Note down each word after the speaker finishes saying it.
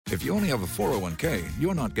If you only have a 401k,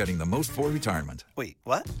 you're not getting the most for retirement. Wait,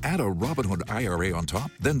 what? Add a Robinhood IRA on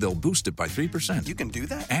top, then they'll boost it by 3%. You can do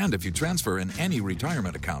that? And if you transfer in any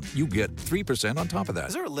retirement account, you get 3% on top of that.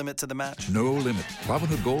 Is there a limit to the match? No limit.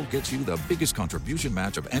 Robinhood Gold gets you the biggest contribution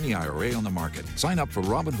match of any IRA on the market. Sign up for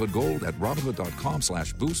Robinhood Gold at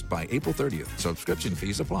Robinhood.com/boost by April 30th. Subscription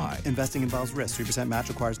fees apply. Investing involves risk. 3% match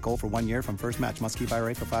requires gold for 1 year from first match. Must keep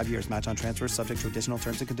IRA for 5 years. Match on transfers subject to additional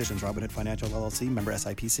terms and conditions. Robinhood Financial LLC. Member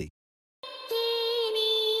SIPC.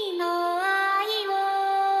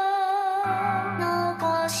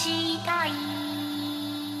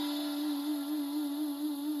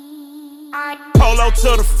 Polo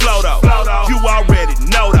to the flow though. You already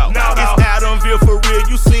know though. It's Adamville for real.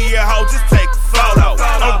 You see a hoe, just take a photo.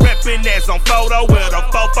 I'm reppin' that's on photo with a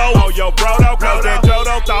fofo on your brodo. Cause that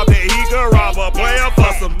Jodo thought that he could rob a player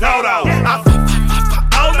for some dodo.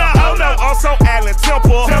 Oh no, also Allen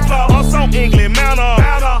Temple. Also England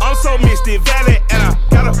Mountain. Also Misty Valley. And I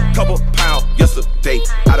got a couple pounds yesterday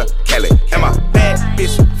out of Cali. And my bad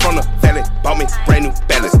bitch from the valley bought me brand new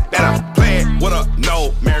balance. And I'm playing with a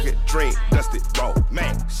no American dream. Dusted roll,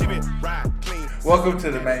 man. She been ride clean. Welcome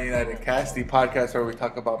to the Man United Cast, the podcast where we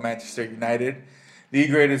talk about Manchester United, the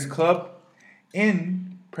greatest club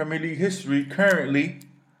in Premier League history, currently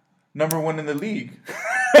number one in the league.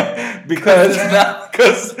 because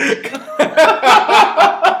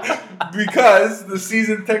the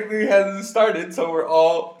season technically hasn't started, so we're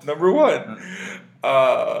all number one.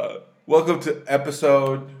 Welcome to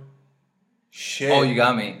episode. Shit. Oh, you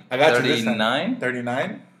got me. I got 39?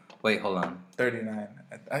 39? Wait, hold on. 39.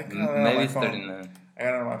 Maybe it's 39. I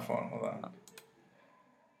got it on my phone. Hold on.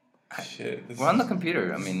 Shit. We're on the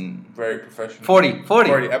computer. I mean, very professional. 40.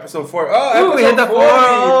 Episode 40. Oh, ooh, we hit the 40.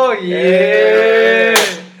 Oh, yeah.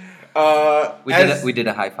 We did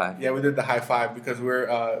a high five. Yeah, we did the high five because we're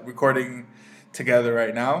recording together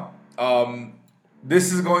right now.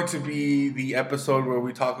 This is going to be the episode where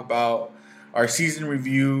we talk about our season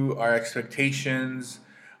review, our expectations,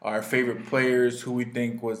 our favorite players, who we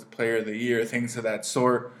think was the player of the year, things of that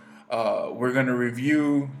sort. We're going to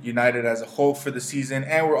review United as a whole for the season,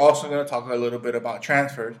 and we're also going to talk a little bit about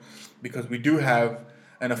transfers because we do have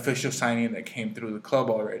an official signing that came through the club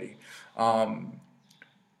already.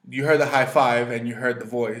 You heard the high five and you heard the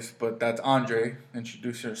voice, but that's Andre.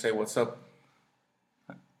 Introduce yourself. Say what's up.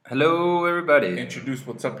 Hello, everybody. Introduce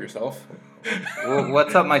what's up yourself. Well,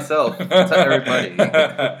 what's up myself? What's up, everybody?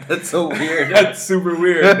 That's so weird. That's super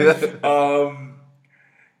weird.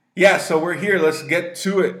 Yeah, so we're here. Let's get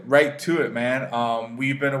to it. Right to it, man.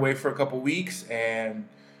 We've been away for a couple weeks, and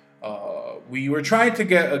we were trying to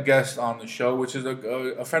get a guest on the show, which is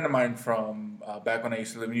a friend of mine from back when I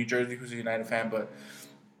used to live in New Jersey, who's a United fan, but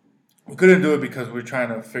we couldn't do it because we were trying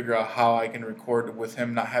to figure out how I can record with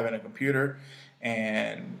him not having a computer,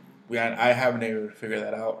 and I haven't been able to figure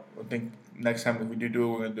that out. I think next time we do it,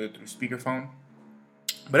 we're going to do it through speakerphone.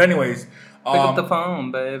 But anyways. Pick up the phone,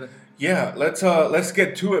 babe. Yeah, let's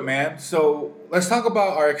get to it, man. So let's talk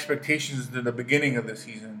about our expectations in the beginning of the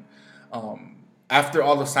season. After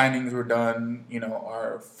all the signings were done,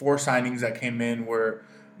 our 4 signings that came in were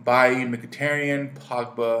Bailly, Mkhitaryan,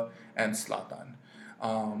 Pogba, and Zlatan.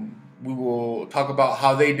 We will talk about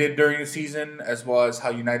how they did during the season, as well as how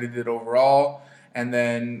United did overall, and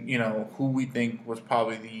then who we think was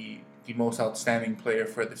probably the most outstanding player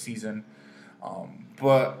for the season.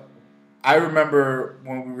 But I remember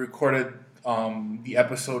when we recorded the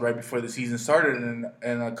episode right before the season started,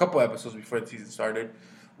 and a couple episodes before the season started,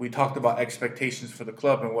 we talked about expectations for the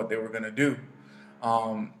club and what they were going to do.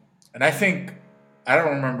 And I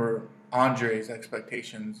don't remember Andre's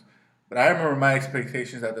expectations, but I remember my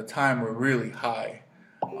expectations at the time were really high,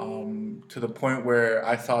 to the point where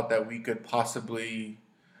I thought that we could possibly...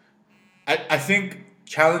 I think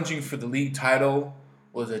challenging for the league title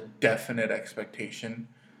was a definite expectation.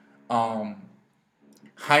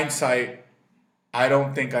 Hindsight, I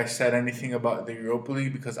don't think I said anything about the Europa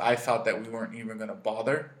League because I thought that we weren't even going to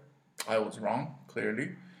bother. I was wrong,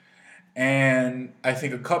 clearly. And I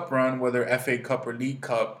think a cup run, whether FA Cup or League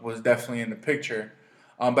Cup, was definitely in the picture.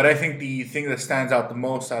 But I think the thing that stands out the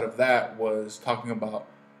most out of that was talking about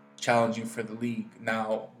challenging for the league.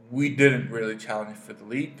 Now, we didn't really challenge for the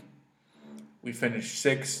league. We finished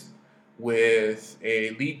 6th with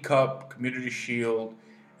a League Cup, Community Shield,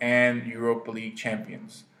 and Europa League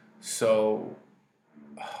champions. So,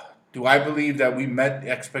 do I believe that we met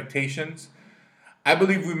expectations? I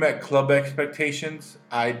believe we met club expectations.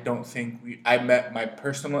 I don't think I met my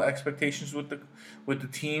personal expectations with the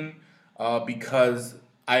team because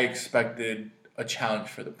I expected a challenge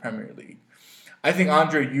for the Premier League. I think,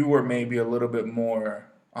 Andre, you were maybe a little bit more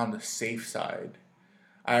on the safe side.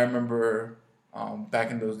 I remember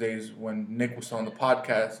back in those days when Nick was still on the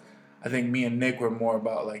podcast, I think me and Nick were more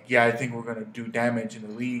about like, yeah, I think we're going to do damage in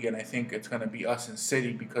the league, and I think it's going to be us in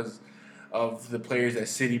City because of the players that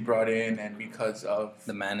City brought in and because of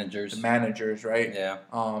The managers. right? Yeah.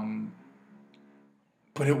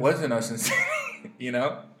 But it wasn't us in City, you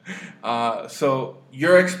know? So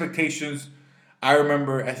your expectations, I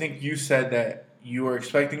remember, I think you said that you were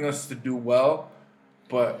expecting us to do well,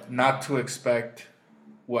 but not to expect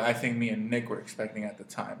what I think me and Nick were expecting at the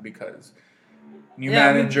time, because new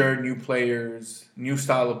manager, new players, new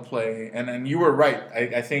style of play, and you were right.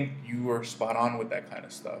 I think you were spot on with that kind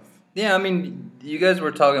of stuff. Yeah, I mean, you guys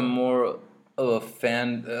were talking more of a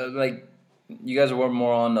fan, you guys were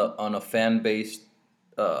more on a fan based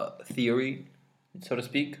theory, so to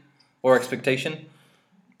speak, or expectation.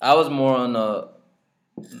 I was more on a.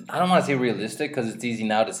 I don't want to say realistic because it's easy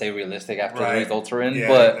now to say realistic after the results are in,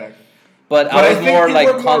 but I was more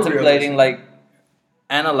like contemplating, like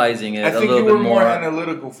analyzing it a little bit more. I think you were more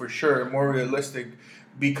analytical for sure, more realistic,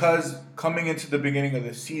 because coming into the beginning of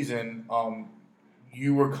the season,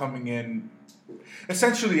 you were coming in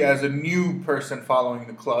essentially as a new person following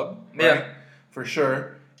the club, right? Yeah, for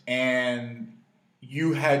sure, and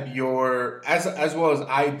you had your as well as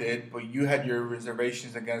I did, but you had your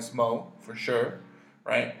reservations against Mo for sure.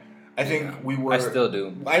 Right, I think we were. I still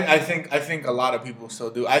do. I think a lot of people still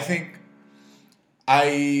do. I think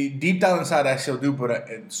deep down inside I still do, but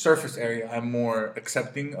at surface area I'm more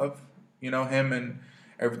accepting of him and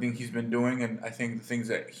everything he's been doing, and I think the things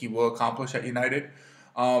that he will accomplish at United.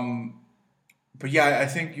 But yeah, I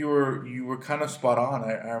think you were kind of spot on.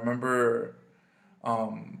 I remember,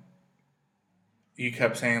 you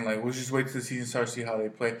kept saying like, we'll just wait till the season starts, see how they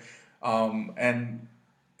play, and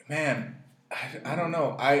man. I don't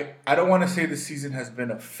know. I don't want to say the season has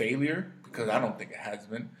been a failure, because I don't think it has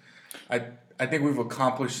been. I think we've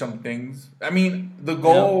accomplished some things. I mean, the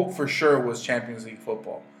goal for sure was Champions League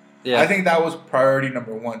football. Yeah. I think that was priority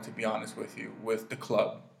number one, to be honest with you, with the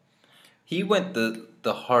club. He went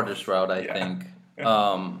the hardest route, I think.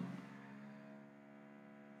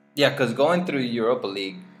 Because going through Europa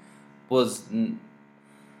League was,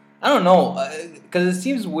 I don't know, because it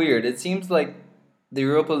seems weird. It seems like the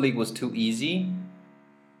Europa League was too easy,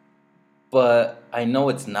 but I know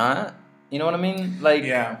it's not. You know what I mean? Like,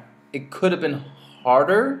 it could have been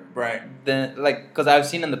harder, right? Because I've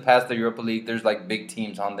seen in the past the Europa League, there's like big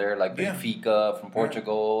teams on there, like Benfica from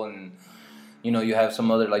Portugal, and you have some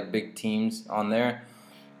other like big teams on there,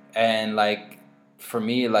 and like for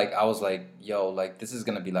me, like I was like, yo, like this is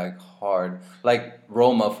gonna be like hard, like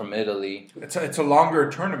Roma from Italy. It's a longer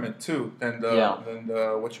tournament too than the than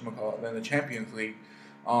the Champions League.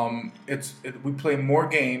 We play more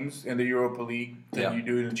games in the Europa League than you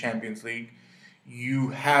do in the Champions League. You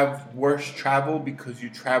have worse travel because you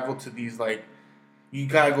travel to these like, you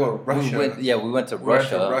gotta go to Russia. We went to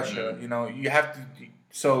Russia. Mm-hmm. You have to.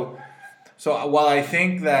 So while I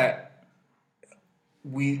think that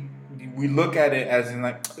we look at it as in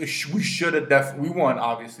like we should have we won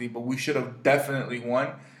obviously, but we should have definitely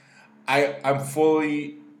won. I'm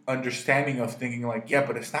fully understanding of thinking like,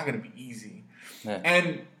 but it's not going to be easy. Yeah.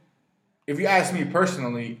 And if you ask me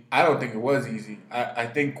personally, I don't think it was easy. I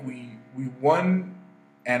think we won,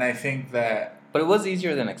 and I think that. But it was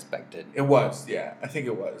easier than expected. It was, yeah. I think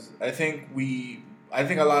it was. I think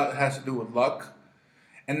a lot has to do with luck,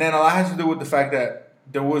 and then a lot has to do with the fact that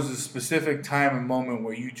there was a specific time and moment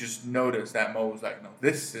where you just noticed that Mo was like, no,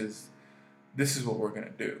 this is what we're gonna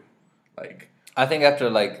do. Like, I think after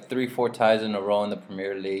like 3-4 ties in a row in the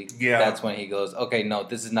Premier League, that's when he goes, okay, no,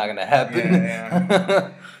 this is not gonna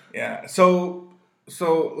happen. Yeah. So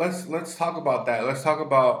let's talk about that. Let's talk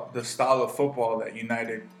about the style of football that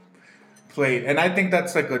United played, and I think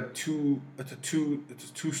that's like a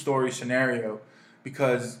two-story scenario,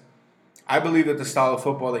 because I believe that the style of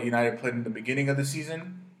football that United played in the beginning of the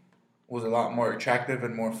season was a lot more attractive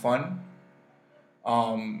and more fun,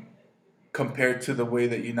 compared to the way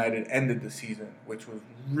that United ended the season, which was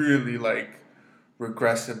really like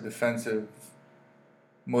regressive, defensive,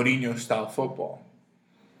 Mourinho-style football.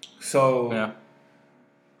 So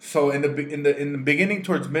in the beginning,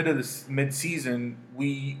 towards mid-season,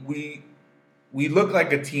 we looked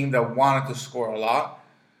like a team that wanted to score a lot.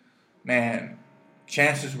 Man,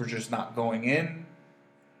 chances were just not going in.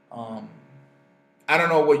 I don't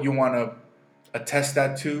know what you want to attest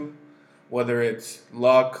that to, whether it's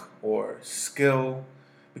luck or skill,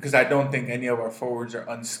 because I don't think any of our forwards are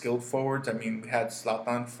unskilled forwards. I mean, we had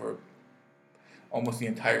Zlatan for almost the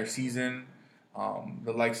entire season.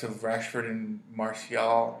 The likes of Rashford and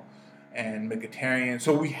Martial and Mkhitaryan.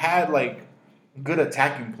 So we had like good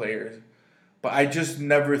attacking players, But I just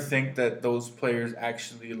never think that those players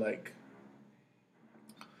actually like.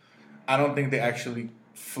 I don't think they actually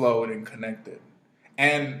flowed and connected.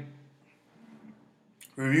 And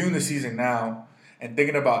reviewing the season now and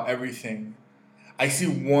thinking about everything, I see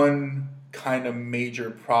one kind of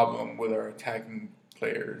major problem with our attacking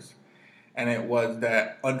players. And it was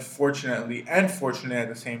that, unfortunately and fortunately at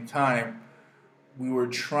the same time, we were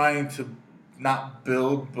trying to not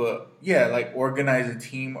build, but like organize a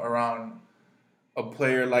team around a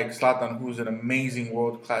player like Zlatan, who's an amazing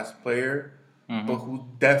world-class player, but who's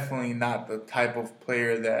definitely not the type of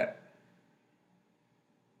player that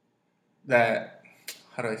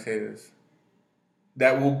how do I say this?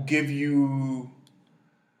 That will give you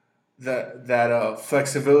that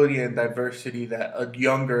flexibility and diversity that a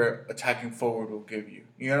younger attacking forward will give you.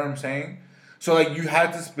 You know what I'm saying? So like you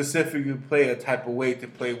had to specifically play a type of way to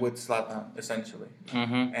play with Zlatan, essentially.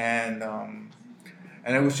 And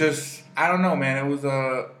it was just, I don't know, man. It was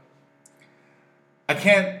I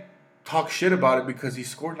can't talk shit about it because he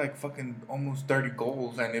scored like fucking almost 30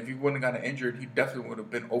 goals, and if he wouldn't have gotten injured, he definitely would have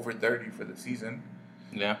been over 30 for the season.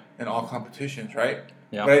 Yeah. In all competitions, right?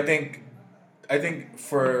 Yeah. But I think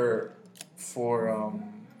for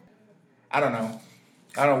I don't know.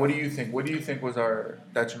 What do you think? What do you think was our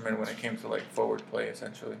detriment when it came to like forward play,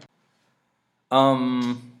 essentially?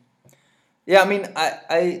 Yeah, I mean,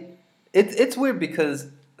 it's weird because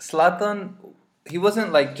Zlatan, he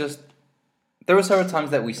wasn't like just. There were several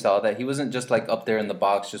times that we saw that he wasn't just like up there in the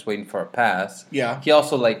box just waiting for a pass. Yeah. He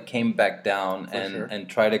also like came back down and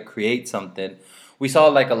tried to create something. We saw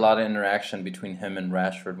like a lot of interaction between him and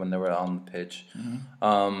Rashford when they were on the pitch,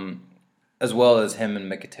 as well as him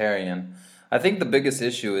and Mkhitaryan. I think the biggest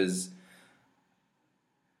issue is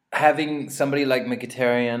having somebody like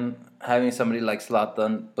Mkhitaryan, having somebody like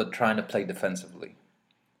Zlatan, but trying to play defensively.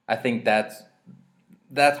 I think that's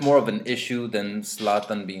more of an issue than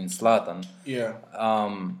Zlatan being Zlatan. Yeah. I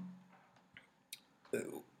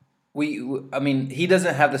mean, he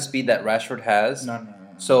doesn't have the speed that Rashford has. No.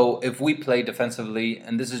 So if we play defensively,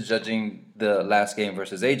 and this is judging the last game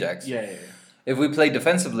versus Ajax. Yeah. If we play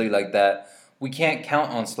defensively like that, we can't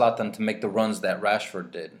count on Zlatan to make the runs that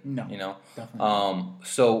Rashford did. No. You know? Definitely.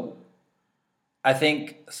 So I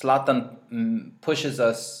think Zlatan pushes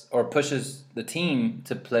the team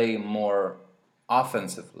to play more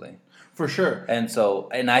offensively. For sure.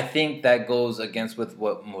 And I think that goes against with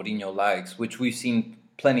what Mourinho likes, which we've seen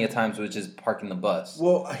plenty of times, which is parking the bus.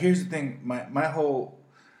 Well, here's the thing. My whole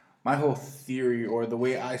theory, or the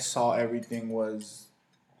way I saw everything, was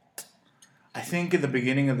I think in the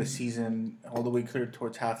beginning of the season, all the way clear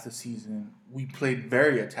towards half the season, we played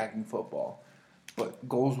very attacking football, but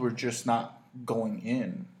goals were just not going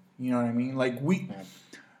in. You know what I mean? Like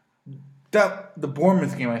the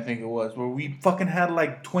Bournemouth game, I think it was, where we fucking had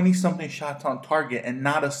like 20-something shots on target and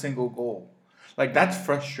not a single goal. Like, that's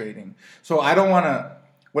frustrating. So I don't want to...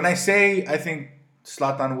 When I say I think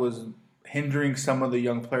Zlatan was hindering some of the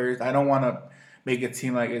young players, I don't want to make it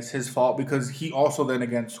seem like it's his fault, because he also then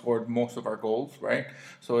again scored most of our goals, right?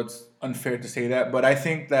 So it's unfair to say that. But I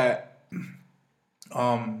think that...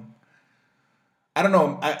 I don't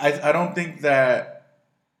know. I don't think that...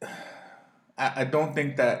 I don't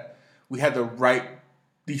think that we had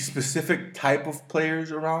the specific type of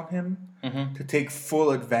players around him to take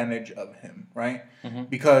full advantage of him, right?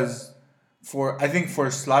 Because I think for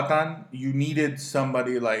Zlatan, you needed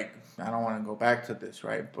somebody like, I don't want to go back to this,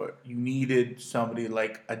 right? But you needed somebody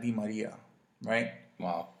like a Di Maria, right?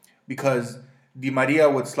 Wow. Because Di Maria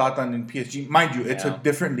with Zlatan in PSG, mind you, it's a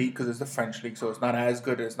different league because it's the French league, so it's not as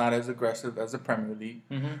good, it's not as aggressive as the Premier League,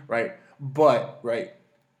 right? But, right,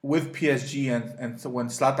 with PSG and so when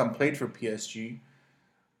Zlatan played for PSG,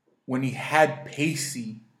 when he had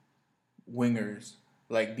pacey wingers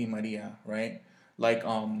like Di Maria, right? Like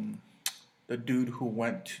the dude who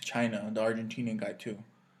went to China, the Argentinian guy too.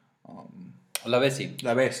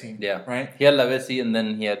 Lavezzi. Yeah. Right? He had Lavezzi and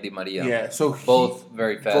then he had Di Maria. Yeah. So both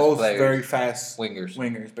very fast players. Both very fast wingers.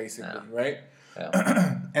 Wingers, basically, right?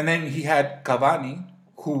 Yeah. And then he had Cavani,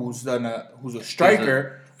 who's a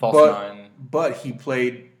striker, but he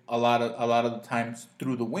played a lot of the times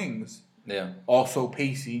through the wings. Yeah. Also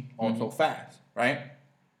pacey, also fast, right?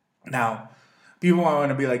 Now, people want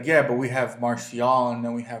to be like, yeah, but we have Martial and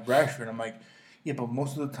then we have Rashford. I'm like, yeah, but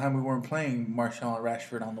most of the time we weren't playing Martial and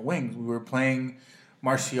Rashford on the wings. We were playing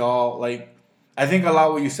Martial, like, I think a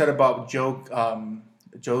lot what you said about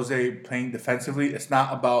Jose playing defensively, it's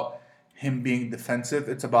not about him being defensive.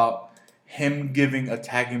 It's about him giving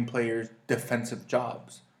attacking players defensive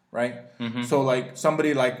jobs, right? So, like,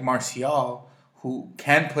 somebody like Martial, who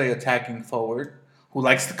can play attacking forward, who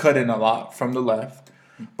likes to cut in a lot from the left,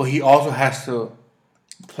 but he also has to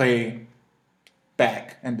play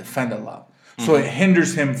back and defend a lot. So it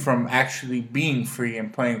hinders him from actually being free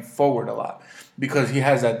and playing forward a lot because he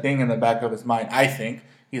has that thing in the back of his mind. I think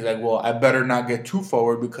he's like, well, I better not get too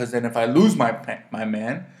forward because then if I lose my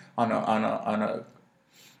man on a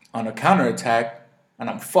counterattack,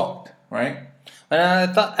 and I'm fucked, right?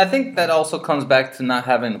 And I think that also comes back to not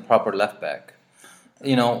having the proper left back.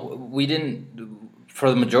 You know, we didn't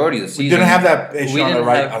for the majority of the season. We didn't have that issue on the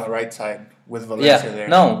right side. With Valencia there.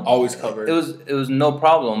 No. Always covered. It was no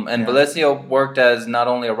problem. And Valencia worked as not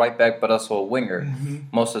only a right back but also a winger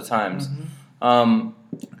most of the times.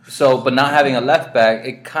 But not having a left back,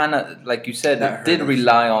 it kind of, like you said, it did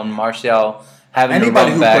rely on Martial having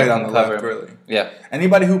anybody to run who back played on and the cover. left, really. Yeah.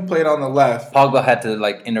 Anybody who played on the left. Pogba had to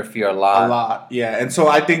interfere a lot. A lot, yeah. And so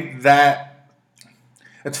I think that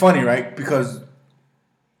it's funny, right? Because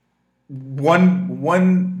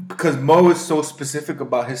because Mo is so specific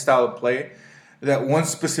about his style of play, that one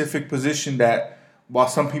specific position that while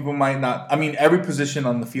some people might not, I mean, every position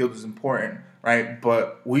on the field is important, right?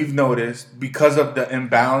 But we've noticed because of the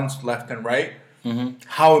imbalance left and right,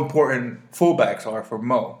 how important fullbacks are for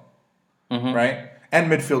Mo, right?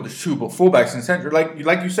 And midfielders too, but fullbacks and center, like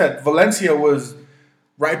you said, Valencia was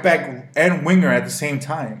right back and winger at the same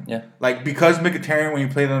time. Yeah. Like because Mkhitaryan, when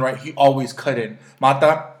he played on the right, he always cut in.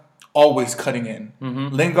 Mata always cutting in.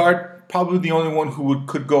 Lingard, probably the only one who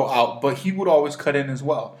could go out, but he would always cut in as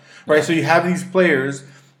well, right? Yeah. So you have these players,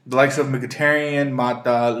 the likes of Mkhitaryan,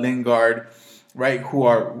 Mata, Lingard, right, who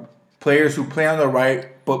are players who play on the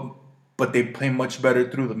right, but they play much better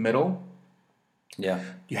through the middle. Yeah.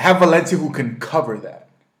 You have Valencia who can cover that,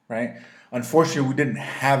 right? Unfortunately, we didn't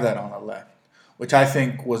have that on the left, which I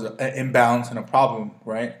think was an imbalance and a problem,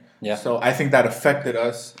 right? Yeah. So I think that affected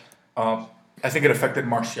us. I think it affected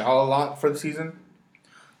Martial a lot for the season.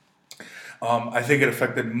 I think it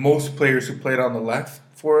affected most players who played on the left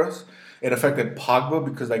for us. It affected Pogba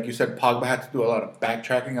because, like you said, Pogba had to do a lot of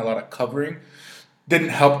backtracking, a lot of covering. Didn't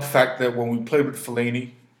help the fact that when we played with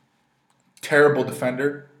Fellaini, terrible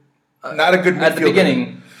defender, not a good midfielder. At the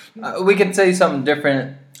beginning, we can say something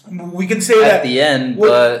different. We can say that at the end,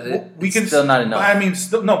 but it's still not enough. I mean,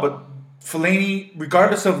 still no. But Fellaini,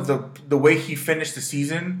 regardless of the way he finished the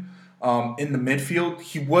season in the midfield,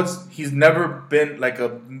 he's never been like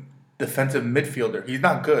a defensive midfielder. He's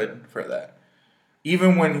not good for that.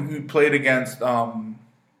 Even when we played against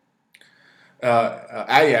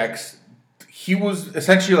Ajax, he was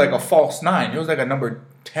essentially like a false nine. He was like a number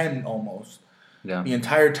 10 almost. Yeah. The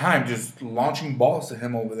entire time, just launching balls to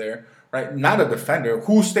him over there, right? Not a defender.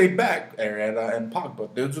 Who stayed back? Herrera and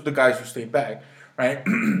Pogba. Those are the guys who stayed back, right?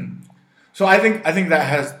 So I think that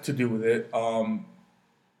has to do with it. And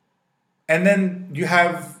then you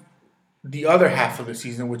have the other half of the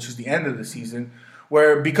season, which is the end of the season,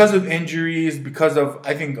 where because of injuries, because of,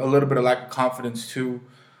 I think, a little bit of lack of confidence too,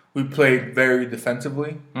 we played very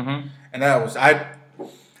defensively. Mm-hmm. And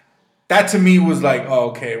that to me was like,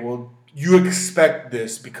 oh, okay, well, you expect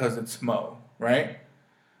this because it's Mo, right?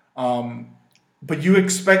 But you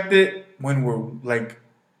expect it when we're like,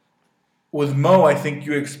 with Mo, I think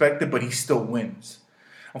you expect it, but he still wins.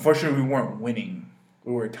 Unfortunately, we weren't winning.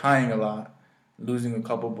 We were tying a lot, losing a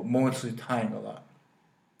couple, but mostly tying a lot.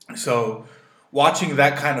 So watching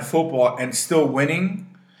that kind of football and still winning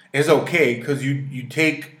is okay because you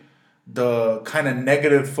take the kind of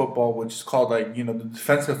negative football, which is called like, the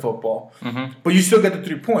defensive football, but you still get the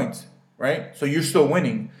 3 points, right? So you're still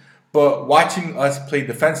winning. But watching us play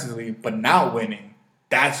defensively but not winning,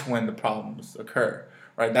 that's when the problems occur,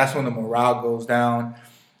 right? That's when the morale goes down.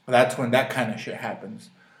 That's when that kind of shit happens.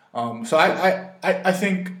 So I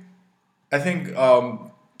think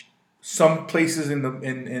some places in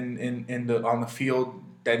the on the field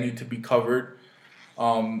that need to be covered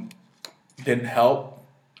didn't help.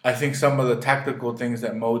 I think some of the tactical things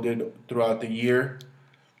that Mo did throughout the year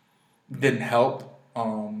didn't help.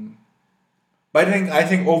 But I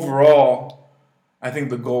think overall, I think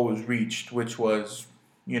the goal was reached, which was,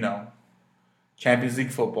 Champions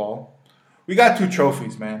League football. We got 2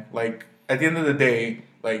 trophies, man. Like, at the end of the day,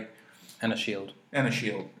 like... And a shield.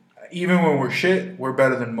 Even when we're shit, we're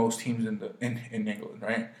better than most teams in England,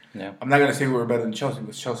 right? Yeah. I'm not going to say we were better than Chelsea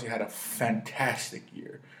because Chelsea had a fantastic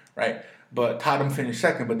year, right? But Tottenham finished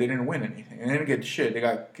second, but they didn't win anything. And they didn't get shit. They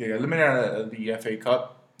got eliminated out of the FA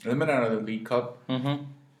Cup, eliminated out of the League Cup,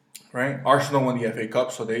 right? Arsenal won the FA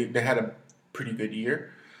Cup, so they had a pretty good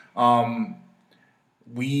year.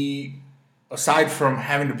 We, aside from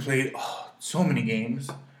having to play so many games,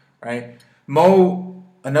 right?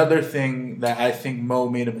 Another thing that I think Mo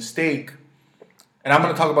made a mistake And I'm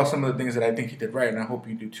going to talk about some of the things that I think he did right, and I hope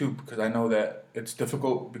you do too, because I know that it's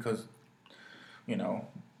difficult because, you know,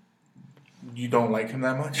 you don't like him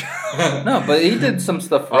that much. No, but he did some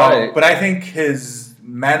stuff right. But I think his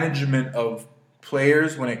management of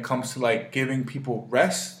players when it comes to like giving people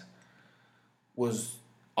rest was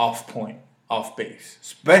off point, off base,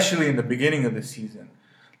 especially in the beginning of the season.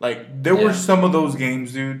 Like there were some of those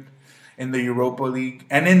games, dude, in the Europa League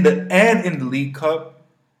and in the League Cup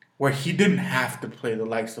where he didn't have to play the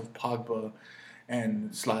likes of Pogba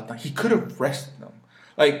and Zlatan. He could have rested them.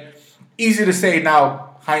 Like easy to say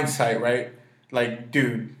now, hindsight, right? Like,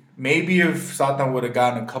 dude, maybe if Zlatan would have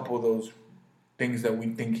gotten a couple of those things that we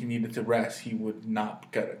think he needed to rest, he would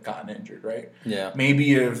not gotten injured, right? Yeah.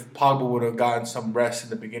 Maybe if Pogba would have gotten some rest in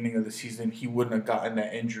the beginning of the season, he wouldn't have gotten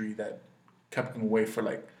that injury that kept him away for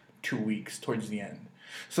like 2 weeks towards the end.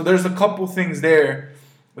 So there's a couple things there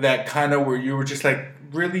that kind of where you were just like,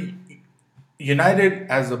 really, United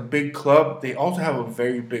as a big club, they also have a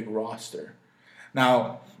very big roster.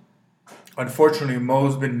 Now, unfortunately,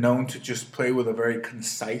 Mo's been known to just play with a very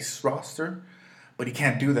concise roster, but he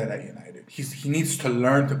can't do that at United. He needs to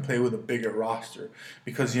learn to play with a bigger roster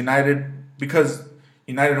because United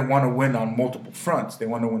want to win on multiple fronts. They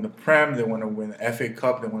want to win the Prem, they want to win the FA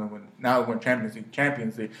Cup, they want to win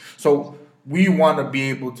Champions League. So we want to be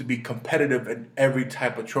able to be competitive in every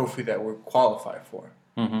type of trophy that we're qualified for.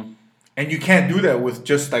 Mm-hmm. And you can't do that with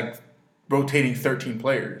just like rotating 13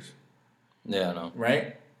 players. Yeah, no.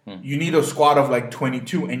 Right? You need a squad of like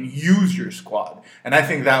 22 and use your squad. And I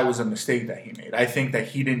think that was a mistake that he made. I think that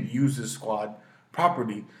he didn't use his squad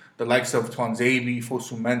properly. The likes of Tuanzebe,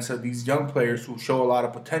 Fosu Mensah, these young players who show a lot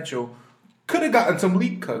of potential could have gotten some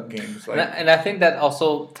League Cup games. Like, and I think that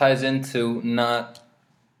also ties into not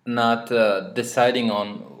deciding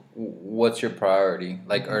on what's your priority,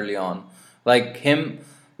 like early on. Like him,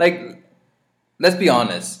 like, let's be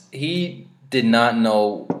honest, he did not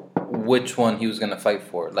know which one he was going to fight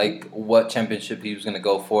for, like what championship he was going to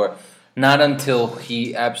go for. Not until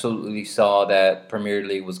he absolutely saw that Premier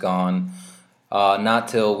League was gone. Not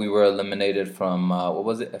till we were eliminated from, what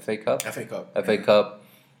was it, FA Cup? FA Cup.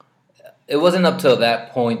 It wasn't up till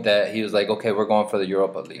that point that he was like, okay, we're going for the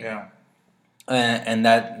Europa League. Yeah. And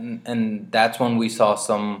that's when we saw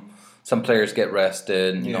some players get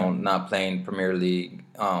rested, you know, not playing Premier League,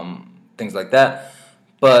 things like that.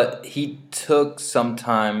 But he took some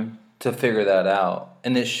time to figure that out,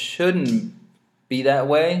 and it shouldn't be that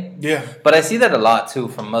way. Yeah. But I see that a lot too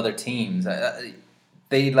from other teams.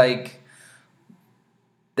 They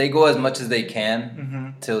go as much as they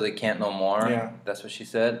can till they can't no more. Yeah. That's what she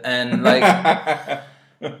said, and like,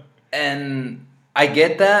 and I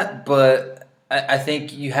get that, but I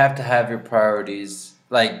think you have to have your priorities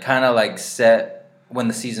like kind of like set when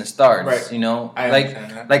the season starts, right. You know, I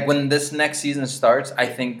understand that. Like when this next season starts, I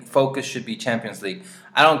think focus should be Champions League.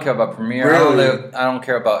 I don't care about Premier. Really? I don't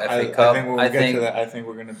care about FA Cup. I think when we get to that, I think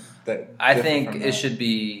we're gonna. I think it should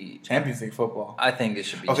be Champions League football. I think it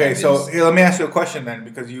should be. Okay, Champions. so here, let me ask you a question then,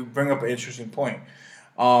 because you bring up an interesting point.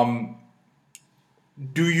 Do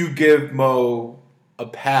you give Mo a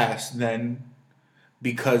pass then,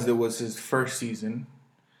 because it was his first season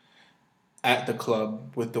at the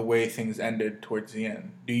club with the way things ended towards the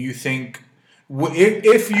end? Do you think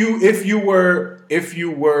if you were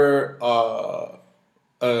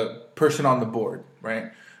a person on the board,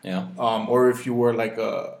 right? Yeah. Or if you were like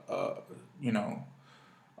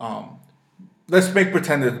let's make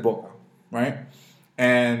pretend it's Boca, right?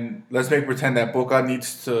 And let's make pretend that Boca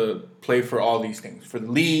needs to play for all these things, for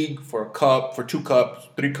the league, for a cup, for 2 cups,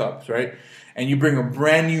 3 cups, right? And you bring a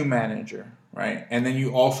brand new manager, right? And then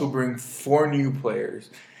you also bring 4 new players.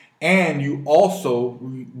 And you also,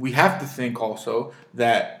 we have to think also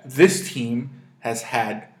that this team has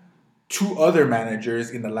had 2 other managers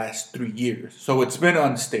in the last 3 years. So it's been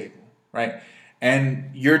unstable, right? And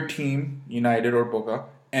your team, United or Boca,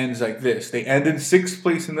 ends like this. They end in 6th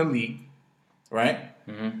place in the league, right?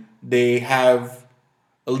 Mm-hmm. They have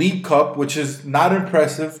a League Cup, which is not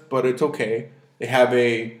impressive, but it's okay. They have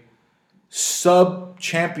a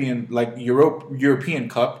sub-champion, like European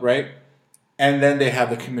Cup, right? And then they have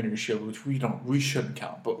the Community Shield, which we shouldn't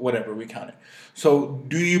count, but whatever, we count it. So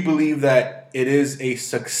do you believe that it is a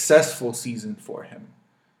successful season for him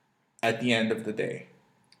at the end of the day?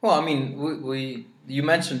 Well, I mean, you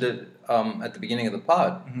mentioned it at the beginning of the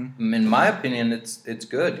pod. Mm-hmm. In my opinion, it's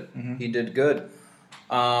good. Mm-hmm. He did good.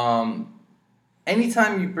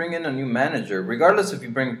 Anytime you bring in a new manager, regardless if you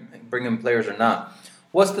bring in players or not,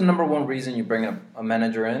 what's the number one reason you bring a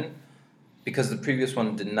manager in? Because the previous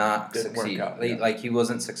one didn't succeed. Work out, Like he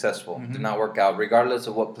wasn't successful. Mm-hmm. Did not work out, regardless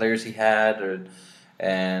of what players he had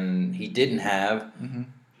and he didn't have.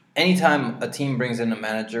 Anytime a team brings in a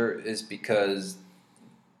manager is because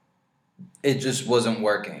it just wasn't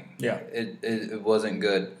working. Yeah. It wasn't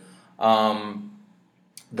good.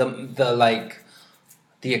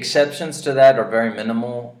 The exceptions to that are very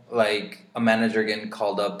minimal. Like a manager getting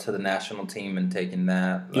called up to the national team and taking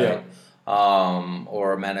that. Like,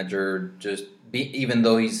 or a manager just even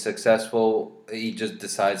though he's successful, he just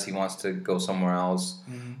decides he wants to go somewhere else.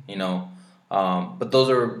 You know, but those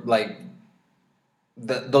are like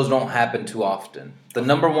those don't happen too often. The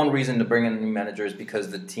number one reason to bring in a new manager is because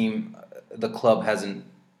the club hasn't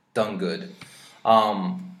done good.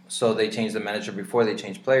 So they change the manager before they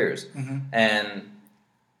change players. And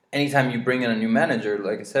anytime you bring in a new manager,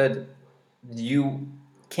 like I said, you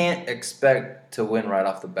can't expect to win right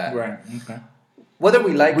off the bat. Right. Okay. Whether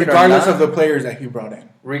we like regardless it or not, of the players that he brought in.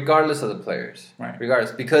 Regardless of the players. Right.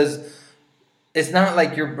 Regardless. Because it's not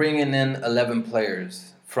like you're bringing in 11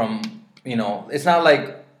 players from, you know, it's not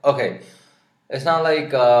like, okay, it's not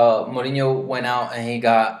like Mourinho went out and he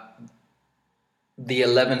got the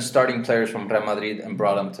 11 starting players from Real Madrid and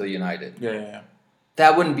brought them to United. Yeah.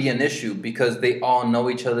 That wouldn't be an issue because they all know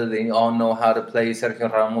each other. They all know how to play. Sergio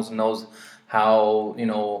Ramos knows how, you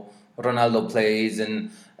know, Ronaldo plays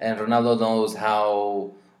and Ronaldo knows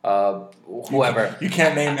how whoever. You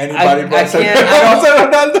can't name anybody. I can't.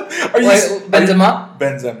 Benzema?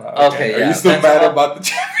 Benzema. Okay, Are yeah. you still Benzema, mad about the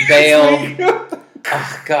Champions Bale. League?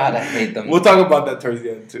 Oh, God, I hate them. We'll talk about that towards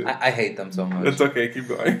the end, too. I hate them so much. It's okay. Keep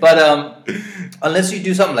going. But unless you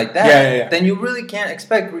do something like that, Yeah. then you really can't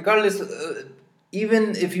expect, regardless,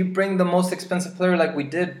 even if you bring the most expensive player like we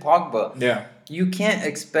did, Pogba, Yeah. you can't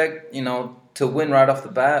expect, you know, to win right off the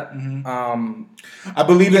bat. I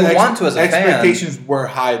believe You that want to as a fan. expectations were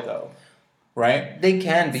high, though. Right? They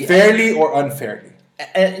can be. Fairly or unfairly?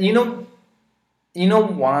 And you know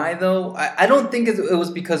why, though? I don't think it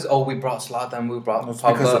was because, we brought Zlatan, we brought It's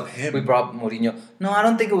because Pogba, of him. we brought Mourinho. No, I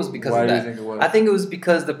don't think it was because Why of do you that. think it was? I think it was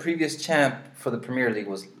because the previous champ for the Premier League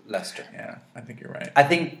was Leicester. Yeah, I think you're right. I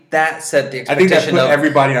think that set the I think expectation that put of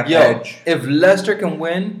everybody on edge. If Leicester can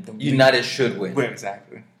win, United should win.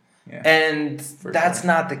 Exactly. Yeah. And that's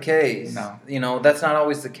not the case. No. You know, that's not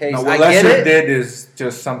always the case. No, what I get Leicester it. did is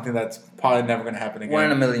just something that's probably never going to happen again. One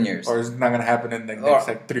in a million years. Or it's not going to happen in the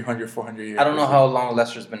next 300, 400 years. I don't know how long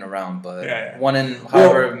Leicester's been around, but Yeah. one in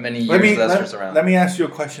however many years Leicester's around. Let me ask you a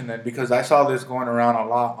question then, because I saw this going around a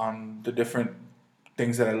lot on the different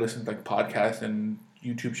things that I listen to, like podcasts and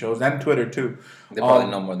YouTube shows and Twitter too. They probably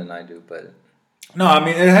know more than I do, but No, I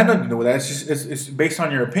mean it had nothing to do with that. It's just it's based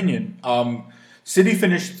on your opinion. City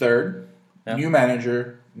finished third, new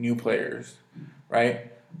manager, new players,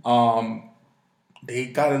 right? They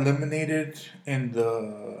got eliminated in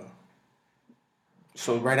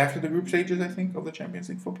right after the group stages, I think, of the Champions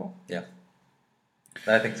League football. yeah.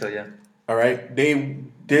 I think so, yeah. All right, they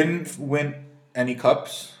didn't win any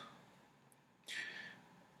cups.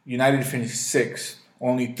 United finished sixth,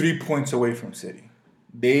 only 3 points away from City.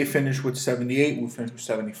 They finished with 78. We finished with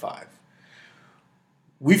 75.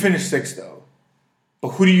 We finished sixth, though.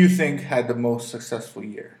 But who do you think had the most successful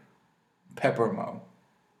year? Pep or Mo?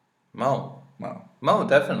 Mo,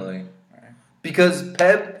 definitely. Right. Because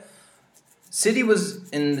City was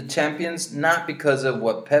in the Champions not because of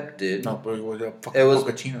what Pep did. No, but it was what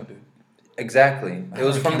Pochettino did. Exactly. It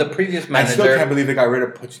was from the previous manager. I still can't believe they got rid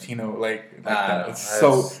of Pochettino like that.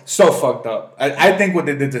 It's so fucked up. I think what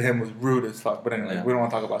they did to him was rude as fuck. But anyway, we don't want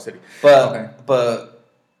to talk about City. But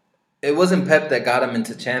it wasn't Pep that got him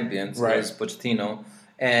into Champions. Right. It was Pochettino.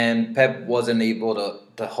 And Pep wasn't able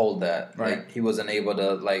to hold that. Right. Like, he wasn't able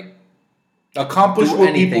to, accomplish do what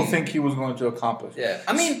anything. people think he was going to accomplish. Yeah.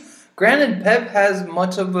 I mean, granted, Pep has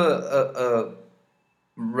much of a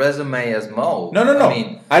resume as Mo. No. I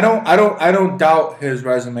mean, I don't doubt his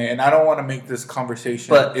resume, and I don't want to make this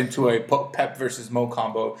conversation into a Pep versus Mo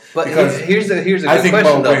combo. But because here's a good I think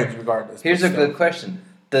question, Mo though. wins regardless. Here's a good question: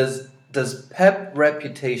 Does Pep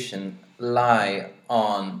reputation lie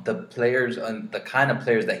on the players and the kind of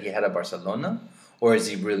players that he had at Barcelona, or is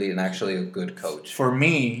he really actually a good coach? For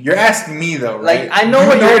me, you're asking me though, right? I know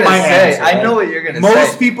what you're gonna say. Answer, I know what you're gonna say.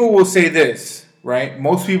 Most people will say this, right?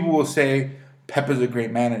 Most people will say Pep is a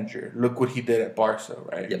great manager. Look what he did at Barca,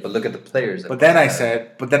 right? Yeah, but look at the players. But then I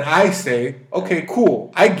say, okay,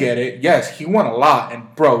 cool. I get it. Yes, he won a lot.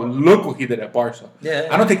 And, bro, look what he did at Barca. Yeah.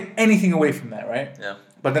 I don't take anything away from that, right? Yeah.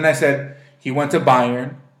 But then I said, he went to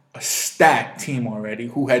Bayern, a stacked team already,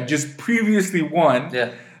 who had just previously won.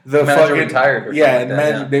 Yeah. The manager fucking, retired or yeah, something and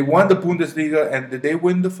like that, they won the Bundesliga. And did they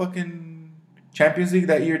win the fucking Champions League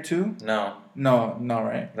that year, too? No, No,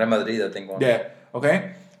 right? Real Madrid, I think, won. Yeah,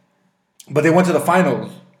 okay. But they went to the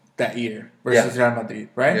finals that year versus Real Madrid,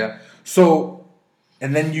 right? Yeah. So,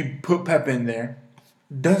 and then you put Pep in there,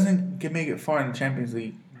 doesn't make it far in the Champions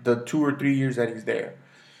League the 2 or 3 years that he's there.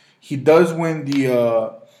 He does win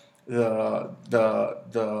the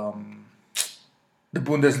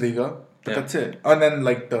Bundesliga, but that's it. And then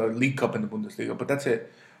like the League Cup in the Bundesliga, but that's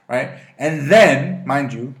it, right? And then,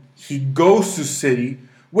 mind you, he goes to City,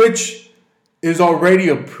 which is already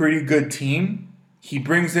a pretty good team. He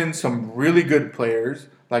brings in some really good players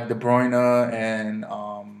like De Bruyne and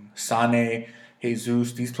Sané,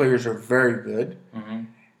 Jesus. These players are very good. Mm-hmm.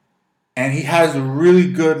 And he has a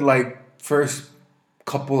really good like first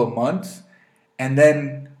couple of months. And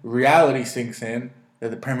then reality sinks in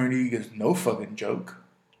that the Premier League is no fucking joke,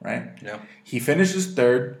 right? Yeah. He finishes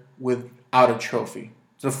third without a trophy.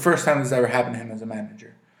 It's the first time this ever happened to him as a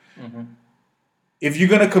manager. Mm-hmm. If you're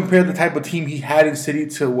going to compare the type of team he had in City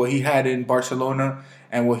to what he had in Barcelona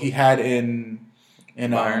and what he had in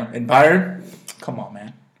Bayern, come on,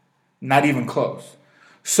 man. Not even close.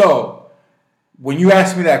 So, when you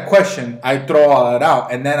ask me that question, I throw all that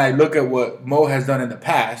out, and then I look at what Mo has done in the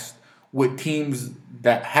past with teams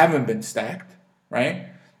that haven't been stacked, right?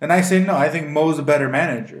 Then I say, no, I think Mo's a better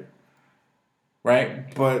manager,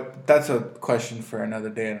 right? But that's a question for another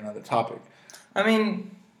day and another topic. I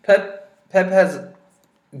mean, Pep has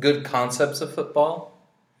good concepts of football,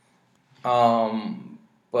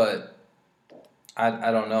 but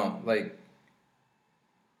I don't know. Like,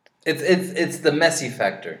 it's the Messi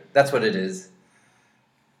factor. That's what it is.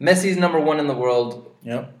 Messi's number one in the world.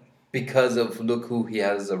 Yep. Because of look who he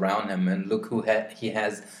has around him and look who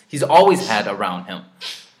he's always had around him.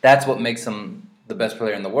 That's what makes him the best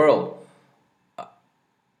player in the world.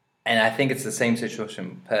 And I think it's the same situation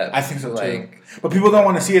with Pep. I think so too. But people don't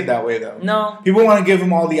want to see it that way, though. No. People want to give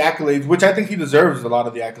him all the accolades, which I think he deserves a lot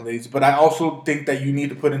of the accolades. But I also think that you need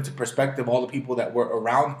to put into perspective all the people that were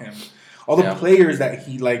around him, all the players that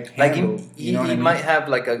he handled. He might have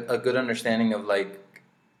like a good understanding of like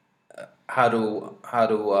how to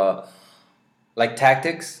like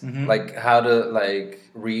tactics, mm-hmm. like how to like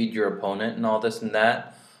read your opponent and all this and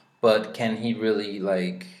that. But can he really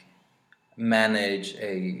like manage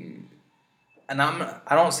and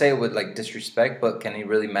I don't say it with like disrespect, but can he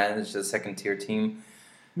really manage the second tier team?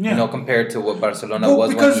 Yeah. You know, compared to what Barcelona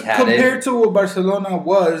was when he had it. Compared to what Barcelona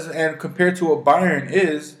was and compared to what Bayern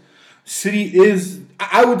is, City is,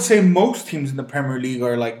 I would say most teams in the Premier League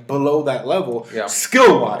are like below that level. Yeah.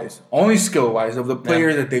 Only skill wise of the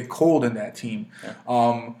players that they culled in that team. Yeah.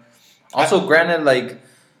 Also, granted, like,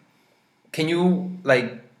 can you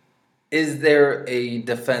like, is there a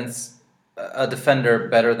defender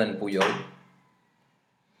better than Puyol,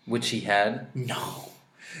 which he had? No.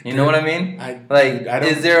 You know what I mean?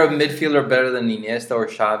 Is there a midfielder better than Iniesta or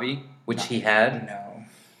Xavi, which he had? No.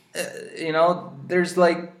 There's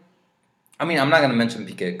like, I mean, I'm not gonna mention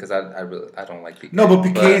Piqué because I don't like Piqué. No, but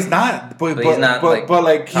Piqué is not. But he's not.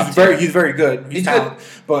 But he's very good. He's talented.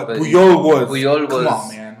 But Puyol was. Come on,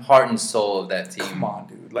 man. Heart and soul of that team. Come on,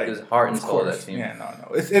 dude. Like, it was heart and soul of that team. Yeah, no.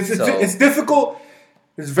 It's difficult.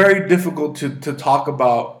 It's very difficult to talk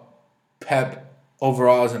about Pep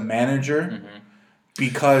overall as a manager, mm-hmm.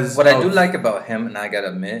 because what I do like about him, and I gotta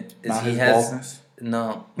admit, is he has baldness.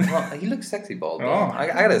 No. Well, he looks sexy bald. I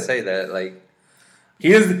gotta say that, like.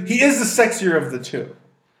 He is the sexier of the two.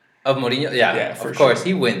 Of Mourinho? Yeah, of course. Sure.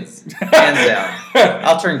 He wins. Hands down.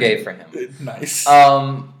 I'll turn gay for him. Nice.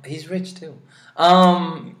 He's rich, too.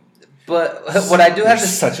 But what I do have to...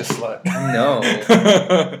 such a slut. No.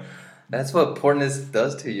 That's what portness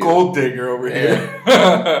does to you. Gold digger over here.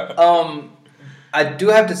 I do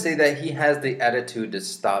have to say that he has the attitude to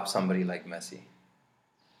stop somebody like Messi.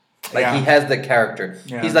 Like, he has the character.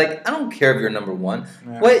 Yeah. He's like, I don't care if you're number one.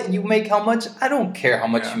 Yeah. What, you make how much? I don't care how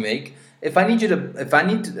much you make. If I need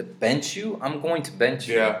to bench you, I'm going to bench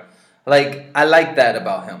you. Yeah. Like, I like that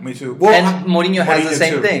about him. Me too. Well, and Mourinho has the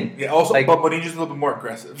same thing. Yeah, also, like, but Mourinho's a little bit more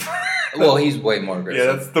aggressive. Well, he's way more aggressive.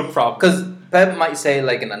 Yeah, that's the problem. Because Pep might say,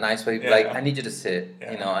 like, in a nice way, like, I need you to sit.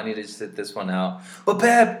 Yeah. You know, I need you to sit this one out. But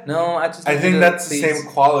Pep, no, I think that's the same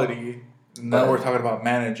quality. Now we're talking about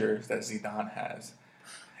managers that Zidane has.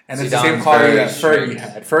 And it's the same quality that Fergie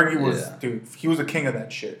had. Fergie was, dude, he was the king of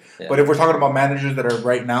that shit. Yeah. But if we're talking about managers that are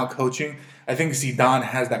right now coaching, I think Zidane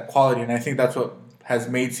has that quality. And I think that's what has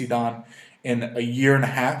made Zidane in a year and a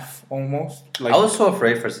half almost. Like, I was so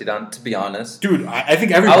afraid for Zidane, to be honest. Dude, I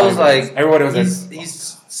think everybody was like... Everybody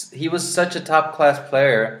was he was such a top-class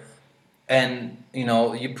player. And, you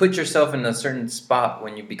know, you put yourself in a certain spot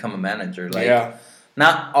when you become a manager. Like,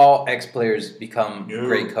 not all ex-players become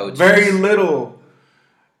great coaches. Very little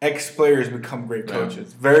ex-players become great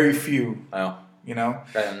coaches. Very few. Oh. You know,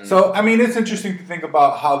 And- so I mean, it's interesting to think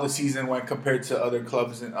about how the season went compared to other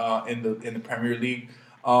clubs in the Premier League.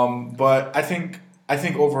 But I think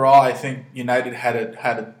overall, I think United had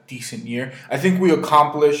a decent year. I think we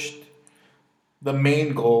accomplished the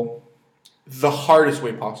main goal the hardest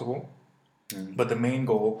way possible, but the main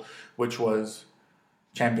goal, which was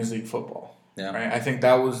Champions League football. Yeah. Right. I think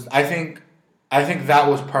that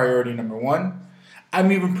was priority number one.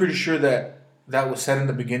 I'm even pretty sure that was said in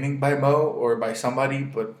the beginning by Mo or by somebody,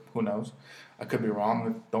 but who knows? I could be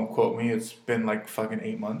wrong. Don't quote me. It's been like fucking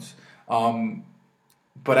 8 months.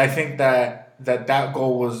 But I think that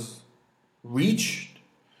goal was reached.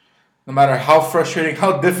 No matter how frustrating,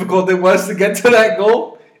 how difficult it was to get to that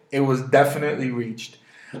goal, it was definitely reached.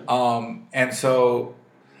 And so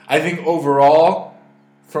I think overall,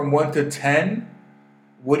 from 1 to 10,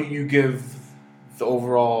 what do you give the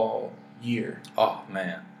overall year? Oh,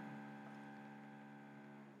 man.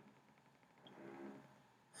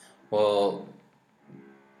 Well,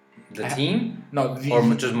 the team? No, Or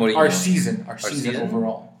just Mourinho? Our season season?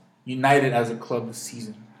 overall. United as a club this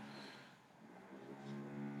season.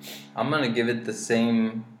 I'm going to give it the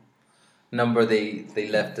same number they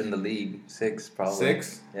left in the league. 6, probably.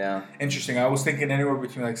 6? Yeah. Interesting. I was thinking anywhere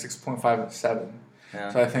between like 6.5 and 7. Yeah.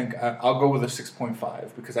 So I think I'll go with a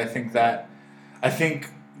 6.5 because I think,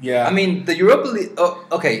 yeah. I mean, the Europa League... Oh,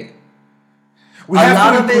 okay. We a have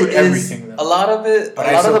lot to of include it everything, is... though. A lot of it... But a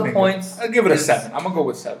I lot still of the think points... I'll give it a is- 7. I'm going to go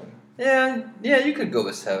with 7. Yeah, you could go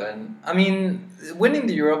with 7. I mean, winning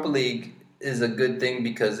the Europa League is a good thing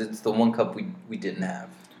because it's the one cup we didn't have.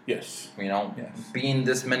 Yes. You know, Yes. being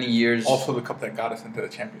this many years. Also the cup that got us into the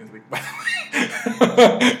Champions League, by the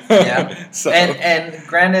way. Yeah. So. And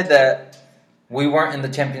granted that we weren't in the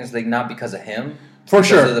Champions League not because of him. For because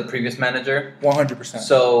sure. of the previous manager. 100%.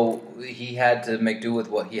 So he had to make do with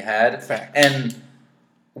what he had. Fact. And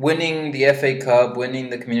winning the FA Cup, winning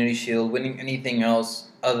the Community Shield, winning anything else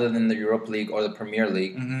other than the Europa League or the Premier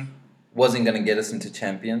League wasn't going to get us into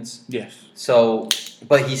Champions. Yes. So,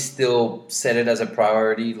 but he still set it as a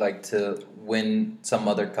priority, like to win some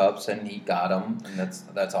other cups, and he got them, and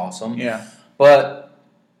that's awesome. Yeah. But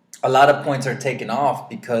a lot of points are taken off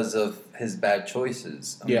because of his bad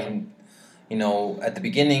choices. I mean, you know, at the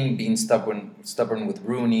beginning, being stubborn with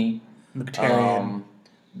Rooney, Mkhitaryan.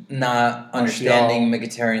 not understanding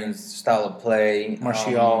Mkhitaryan's style of play,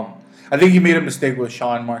 Martial. I think he made a mistake with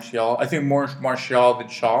Shaw and Martial. I think more Martial than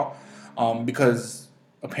Shaw, because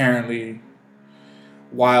apparently,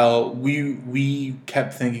 while we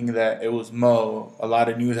kept thinking that it was Mo, a lot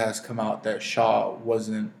of news has come out that Shaw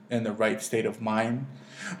wasn't in the right state of mind.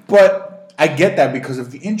 But I get that because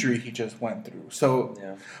of the injury he just went through. So,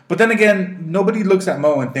 but then again, nobody looks at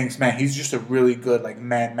Mo and thinks, man, he's just a really good like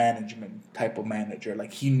man management type of manager.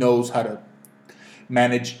 Like he knows how to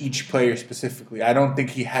manage each player specifically. I don't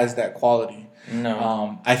think he has that quality.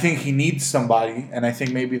 No. I think he needs somebody, and I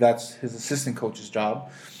think maybe that's his assistant coach's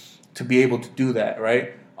job to be able to do that,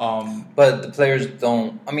 right? But the players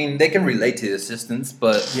don't. I mean, they can relate to the assistants,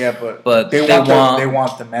 but but they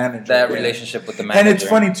want the manager. That relationship with the manager. And it's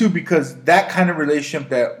funny too because that kind of relationship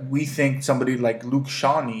that we think somebody like Luke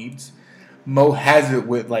Shaw needs, Mo has it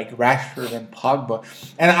with like Rashford and Pogba.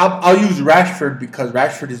 And I'll use Rashford because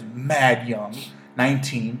Rashford is mad young,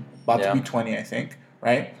 19, about to be 20, I think,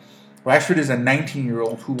 right? Rashford is a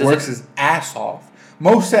 19-year-old who works his ass off.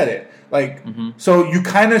 Mo said it. Like, so you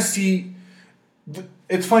kind of see...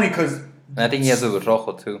 It's funny because... I think he has it with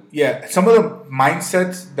Rojo, too. Yeah, some of the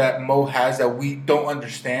mindsets that Mo has that we don't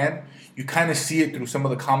understand, you kind of see it through some of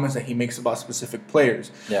the comments that he makes about specific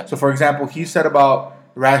players. Yeah. So, for example, he said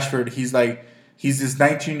about Rashford, he's this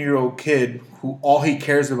 19-year-old kid who all he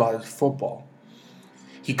cares about is football.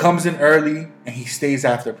 He comes in early and he stays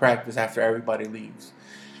after practice after everybody leaves.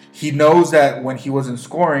 He knows that when he wasn't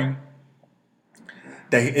scoring,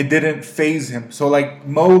 that it didn't faze him. So, like,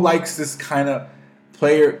 Mo likes this kind of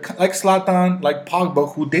player, like Zlatan, like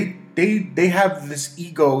Pogba, who they have this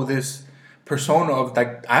ego, this persona of,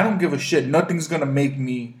 like, I don't give a shit. Nothing's going to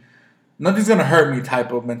hurt me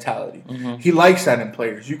type of mentality. He likes that in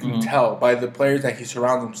players. You can tell by the players that he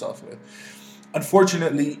surrounds himself with.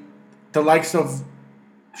 Unfortunately, the likes of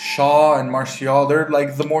Shaw and Martial, they're,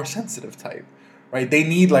 like, the more sensitive type. Right, they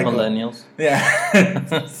need like millennials.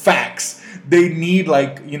 Facts. They need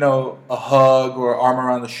like a hug or arm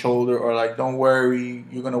around the shoulder or like don't worry,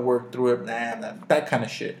 you're gonna work through it. That kind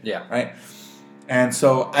of shit. Yeah. Right. And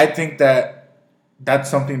so I think that that's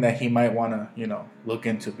something that he might want to look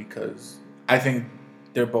into because I think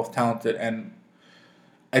they're both talented and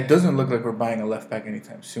it doesn't look like we're buying a left back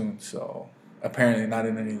anytime soon. So apparently not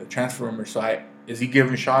in any of the transfer rumors. So is he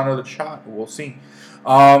giving Shaw another shot? We'll see.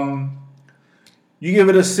 You give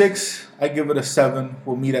it a 6. I give it a 7.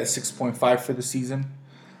 We'll meet at 6.5 for the season.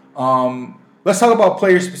 Let's talk about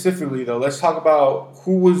players specifically, though. Let's talk about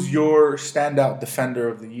who was your standout defender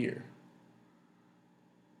of the year.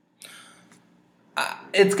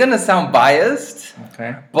 It's gonna sound biased,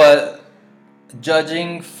 Okay. but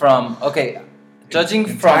judging from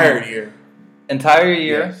Entire year. entire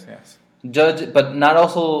year, Yes. but not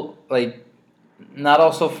also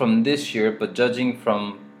from this year, but judging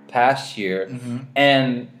from past year,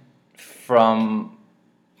 and from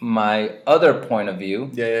my other point of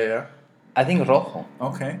view, Yeah. I think Rojo.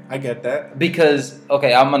 Okay, I get that. Because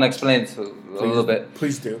I'm gonna explain it a little bit.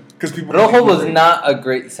 Please do, because people. Rojo was not a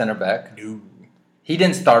great center back. No. He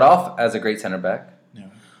didn't start off as a great center back. No.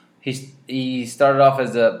 He started off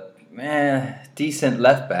as a decent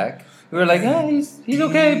left back. We were like, he's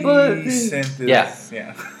okay, but Decent yeah.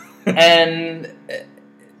 And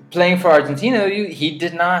playing for Argentina, he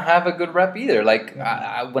did not have a good rep either. Like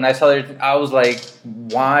when I saw it, I was like,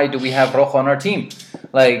 why do we have Rojo on our team?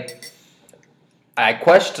 Like I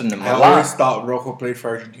questioned him a I lot. always thought Rojo played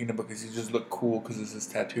for Argentina because he just looked cool because of his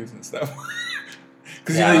tattoos and stuff.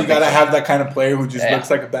 Because you gotta have that kind of player who just looks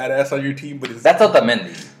like a badass on your team, but that's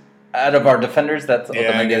Otamendi. Out of our defenders, that's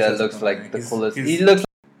Otamendi that looks Otamendi. like the coolest.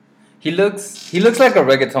 He looks like a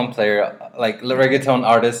reggaeton player, like a reggaeton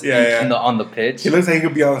artist on the pitch. He looks like he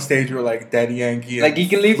could be on stage with like Daddy Yankee. Like he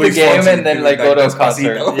can leave the game and then like go to a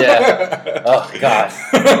concert. Yeah. Oh God.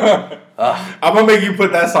 I'm gonna make you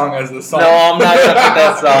put that song as the song. No, I'm not gonna put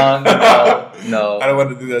that song. No. I don't want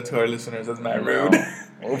to do that to our listeners. That's mad rude.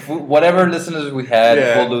 Whatever listeners we had,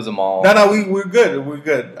 we'll lose them all. No, we're good. We're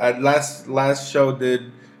good. Last show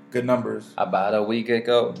did good numbers. About a week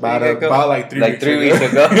ago. About like 3 weeks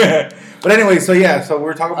ago. But anyway, so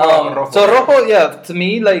we're talking about Rojo. So Rojo, to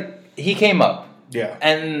me, like he came up. Yeah.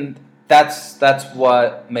 And that's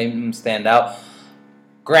what made him stand out.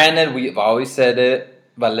 Granted, we've always said it.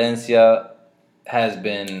 Valencia has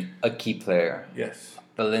been a key player. Yes.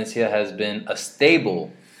 Valencia has been a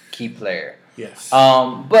stable key player. Yes.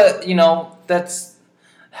 But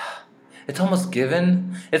it's almost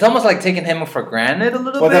given. It's almost like taking him for granted a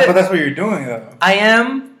little bit. But that's what you're doing, though. I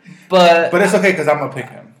am, but it's okay because I'm gonna pick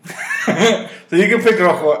him. So you can pick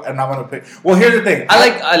Rojo, and I'm gonna pick. Well, here's the thing.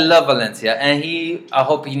 I love Valencia, and I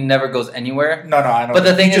hope he never goes anywhere. No, I know. But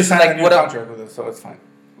the thing he just is, signed like, a new contract with us, so it's fine.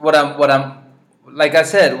 What I'm like I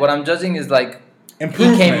said, what I'm judging is like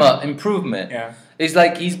improvement. He came up, improvement. Yeah. It's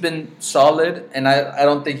like he's been solid, and I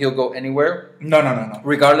don't think he'll go anywhere. No.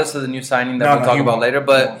 Regardless of the new signing that we'll talk about later,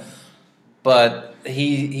 but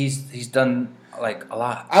he's done like a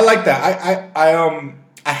lot. I like that.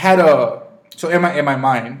 I had in my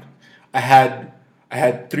mind, I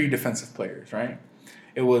had 3 defensive players, right?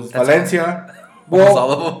 It was Valencia. Well,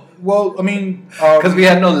 all of them. Well, I mean, because we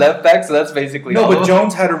had no left back, so that's basically all but of them.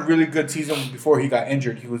 Jones had a really good season before he got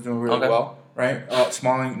injured. He was doing really well, right?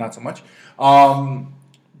 Smalling, not so much.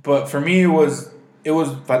 But for me, it was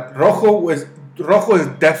Rojo is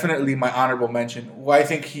definitely my honorable mention. Well, I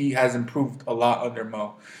think he has improved a lot under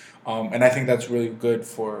Mo. And I think that's really good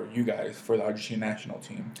for you guys, for the Argentina national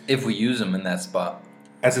team. If we use him in that spot.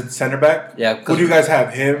 As a center back? Yeah. Who do you guys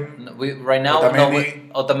have? Him? Right now,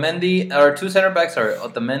 Otamendi? Otamendi. Our 2 center backs are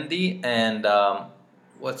Otamendi and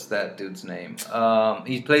what's that dude's name?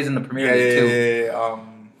 He plays in the Premier League too. Yeah.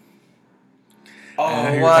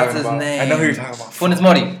 What's his name? I know who you're talking about. Funes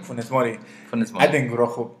Mori. I think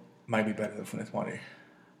Rojo might be better than Funes Mori.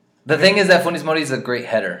 The thing is that Funes Mori is a great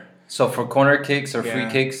header. So for corner kicks or free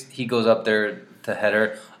kicks, he goes up there to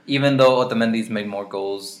header. Even though Otamendi's made more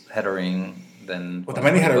goals headering than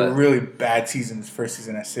Otamendi had a really bad season, his first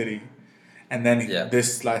season at City. And then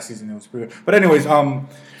this last season it was pretty good. But anyways,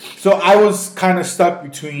 so I was kind of stuck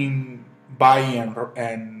between Bailly and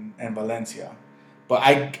Valencia. But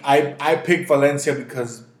I picked Valencia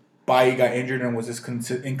because Bailly got injured and was just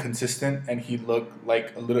inconsistent, and he looked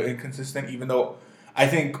like a little inconsistent, even though I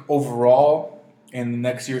think overall in the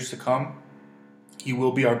next years to come, he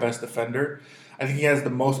will be our best defender. I think he has the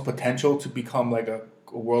most potential to become like a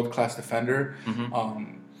world-class defender.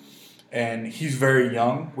 Mm-hmm. And he's very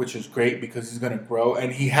young, which is great because he's going to grow.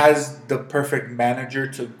 And he has the perfect manager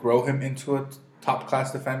to grow him into a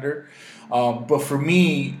top-class defender. But for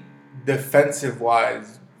me,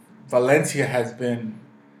 defensive-wise, Valencia has been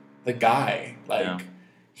the guy.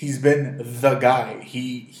 He's been the guy.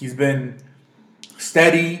 He's been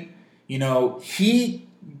steady. Look,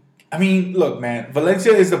 man,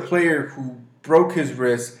 Valencia is the player who broke his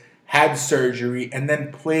wrist, had surgery, and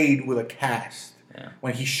then played with a cast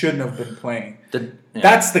when he shouldn't have been playing.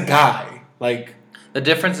 That's the guy. The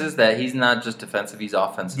difference is that he's not just defensive; he's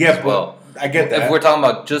offensive as well. I get that. If we're talking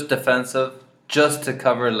about just defensive, just to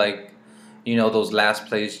cover like, you know, those last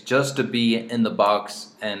plays, just to be in the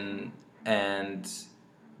box and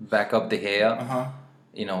back up De Gea.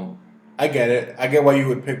 You know, I get it. I get why you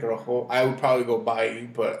would pick Rojo. I would probably go Bailly,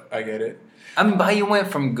 but I get it. I mean, Bailly went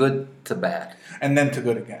from good to bad, and then to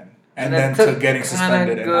good again, and then to getting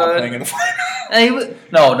suspended and not playing in the final.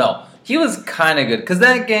 And he was kind of good because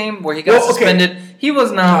that game where he got suspended, he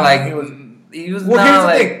was not like he was. Well, not here's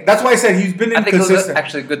like, the thing. That's why I said he's been inconsistent. I think it was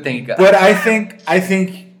actually a good thing he got. But I think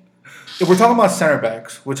if we're talking about center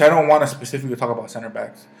backs, which I don't want to specifically talk about center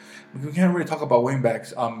backs, we can't really talk about wing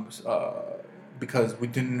backs because we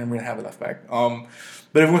didn't really have a left back.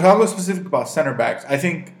 But if we're talking specifically about center backs, I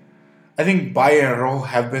think Bailly and Rojo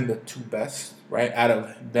have been the two best, right? Out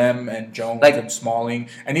of them and Jones and Smalling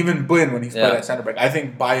and even Blind when he's played at center back. I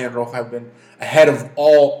think Bailly and Rojo have been ahead of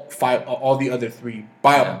all the other three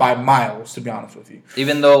by miles, to be honest with you.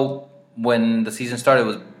 Even though when the season started it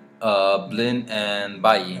was Blind and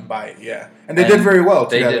Bailly. And they did very well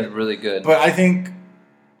together. They did really good. But I think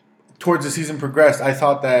towards the season progressed, I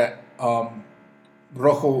thought that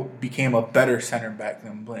Rojo became a better center back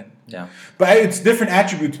than Blind. Yeah. But it's different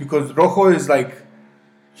attributes because Rojo is like,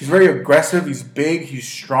 he's very aggressive, he's big, he's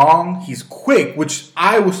strong, he's quick, which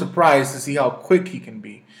I was surprised to see how quick he can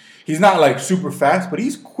be. He's not like super fast, but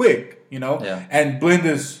he's quick, you know? Yeah. And Blind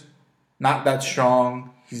is not that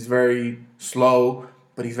strong. He's very slow,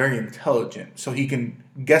 but he's very intelligent. So he can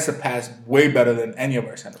guess a pass way better than any of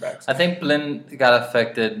our center backs. I think Blind got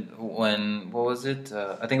affected when, what was it?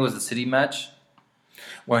 I think it was the City match.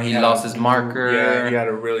 Where he lost his marker. Yeah, he had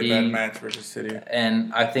a really bad match versus City.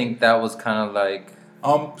 And I think that was kind of like...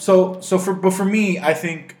 But for me, I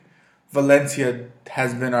think Valencia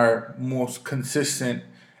has been our most consistent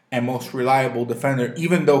and most reliable defender.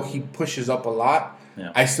 Even though he pushes up a lot,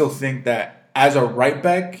 I still think that as a right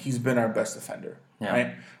back, he's been our best defender.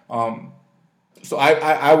 Yeah. Right? So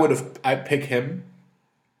I pick him.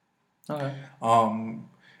 Okay.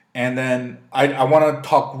 And then I want to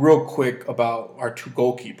talk real quick about our two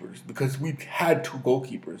goalkeepers because we've had two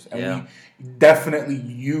goalkeepers and we definitely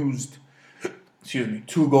used, two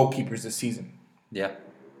goalkeepers this season. Yeah.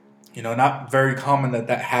 You know, not very common that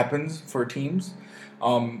happens for teams.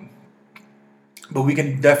 But we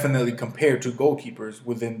can definitely compare two goalkeepers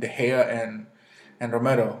within De Gea and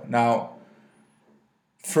Romero. Now,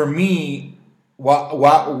 for me,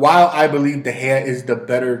 while I believe De Gea is the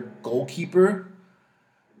better goalkeeper,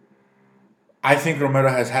 I think Romero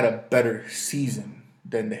has had a better season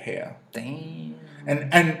than De Gea. Damn.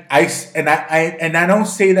 And I don't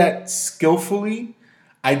say that skillfully.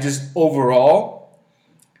 I just overall,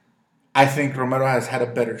 I think Romero has had a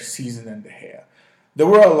better season than De Gea. There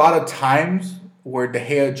were a lot of times where De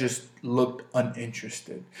Gea just looked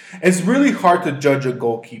uninterested. It's really hard to judge a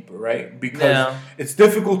goalkeeper, right? Because it's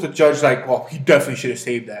difficult to judge like, well, he definitely should have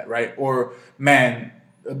saved that, right? Or, man,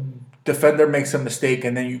 defender makes a mistake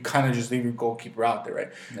and then you kind of just leave your goalkeeper out there,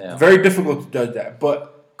 right? Yeah. Very difficult to judge that,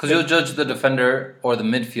 but because you'll judge the defender or the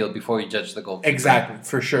midfield before you judge the goalkeeper. Exactly,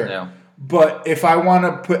 for sure. Yeah. But if I want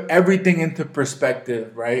to put everything into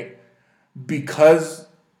perspective, right? Because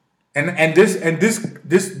and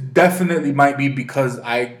this definitely might be because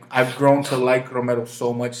I've grown to like Romero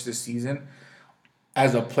so much this season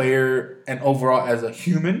as a player and overall as a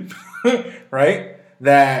human, right?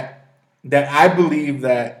 That I believe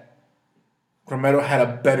that Romero had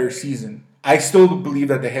a better season. I still believe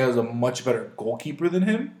that De Gea is a much better goalkeeper than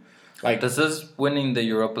him. Like, does this winning the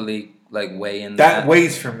Europa League like weigh in? That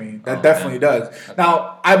weighs for me. That definitely does. Okay.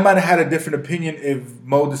 Now, I might have had a different opinion if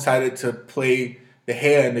Mo decided to play De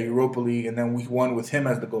Gea in the Europa League and then we won with him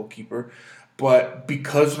as the goalkeeper. But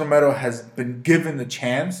because Romero has been given the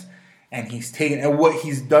chance and he's taken and what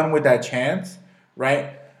he's done with that chance,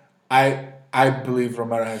 right? I believe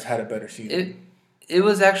Romero has had a better season. It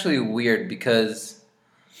was actually weird because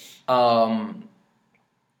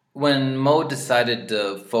when Mo decided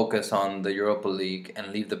to focus on the Europa League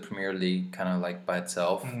and leave the Premier League kind of like by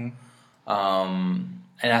itself, and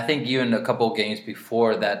I think even a couple of games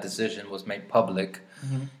before that decision was made public,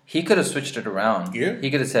 he could have switched it around. Yeah. He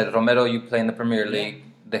could have said, Romero, you play in the Premier League.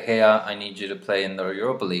 De Gea, I need you to play in the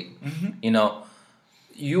Europa League. You know,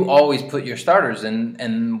 you always put your starters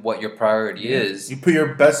in what your priority is. You put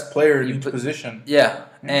your best player in each position. Yeah.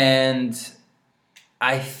 And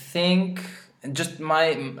I think just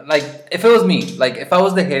if it was me, like if I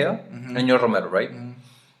was De Gea and you're Romero, right?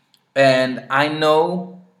 And I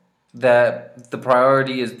know that the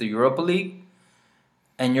priority is the Europa League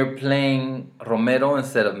and you're playing Romero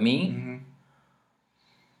instead of me,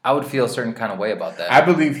 I would feel a certain kind of way about that. I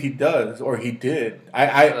believe he does, or he did.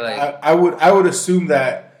 I would assume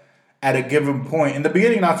that at a given point. In the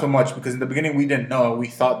beginning, not so much, because in the beginning we didn't know. We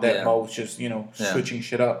thought that Yeah. Mo was just, switching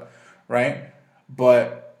shit up, right?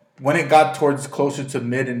 But when it got towards closer to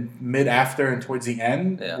mid after and towards the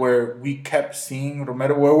end, where we kept seeing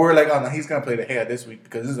Romero, where we're like, oh no, he's gonna play De Gea this week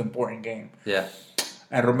because this is an important game. Yeah.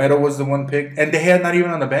 And Romero was the one picked, and De Gea not even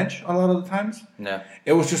on the bench a lot of the times. Yeah.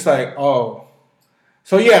 It was just like, oh.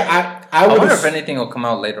 So yeah, I wonder if anything will come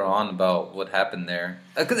out later on about what happened there,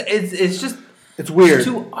 because it's just. It's weird. It's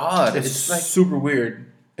too odd. It's like super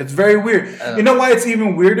weird. It's very weird. You know why it's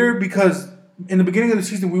even weirder? Because in the beginning of the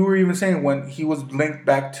season, we were even saying when he was linked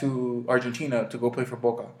back to Argentina to go play for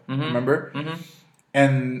Boca. Mm-hmm. Remember? Mm-hmm.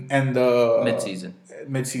 And the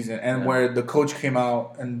mid-season, and where the coach came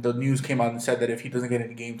out and the news came out and said that if he doesn't get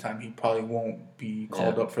any game time, he probably won't be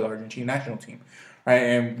called up for the Argentine national team, right?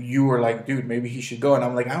 And you were like, dude, maybe he should go, and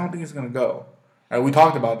I'm like, I don't think he's gonna go. Right, we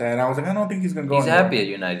talked about that, and I was like, I don't think he's going to go. He's happy at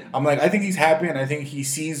United. I'm like, I think he's happy, and I think he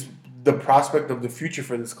sees the prospect of the future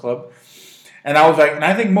for this club. And I was like, and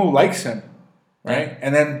I think Mo likes him, right? Yeah.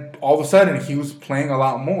 And then all of a sudden, he was playing a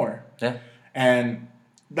lot more. Yeah. And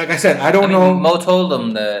like I said, I don't know. Mo told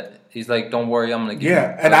him that he's like, don't worry, I'm going to give you.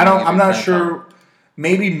 Yeah, and I'm not sure. Time.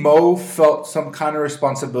 Maybe Mo felt some kind of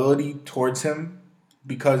responsibility towards him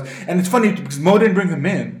because, and it's funny because Mo didn't bring him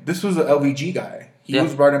in. This was an LVG guy. He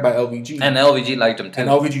was brought in by LVG. And LVG liked him too. And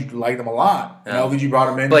LVG liked him a lot. Yeah. And LVG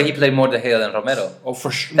brought him in. But he played more De Gea than Romero. Oh,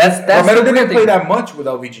 for sure. That's Romero didn't play that much with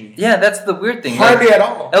LVG. Yeah, that's the weird thing. Hardly at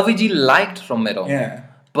all. LVG liked Romero. Yeah.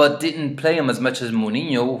 But didn't play him as much as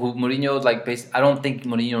Mourinho, who Mourinho, I don't think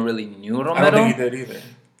Mourinho really knew Romero. I don't think he did either.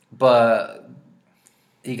 But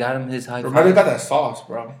he got him his high Romero got that sauce,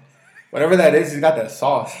 bro. Whatever that is, he's got that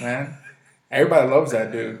sauce, man. Everybody loves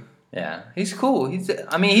that dude. Yeah, he's cool. He's a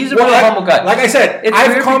really humble guy. Like I said,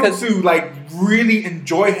 I've come to really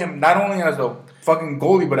enjoy him not only as a fucking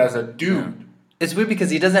goalie but as a dude. Yeah. It's weird because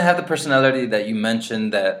he doesn't have the personality that you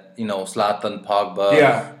mentioned that Zlatan,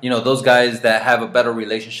 Pogba, those guys that have a better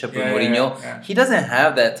relationship with Mourinho. Yeah. He doesn't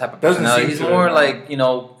have that type of personality. He's more he's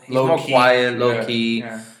more quiet, low key.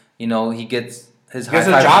 Yeah. He gets his high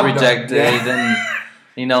five rejected, and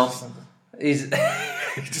he's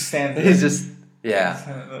he just stands there. He's just.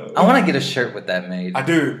 Yeah, I want to get a shirt with that made. I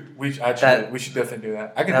do. We should definitely do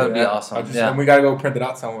that. I can. That would be awesome. And we gotta go print it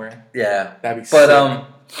out somewhere. Yeah, that'd be. Sick.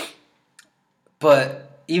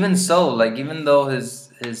 But even so, even though his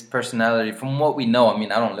personality, from what we know, I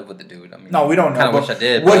don't live with the dude. No, we don't know. Kind of wish I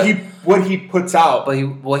did. What he puts out, but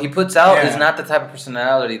what he puts out is not the type of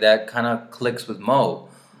personality that kind of clicks with Mo.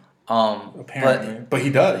 Apparently, but he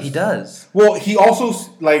does. He does. Well, he also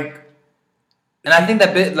And I think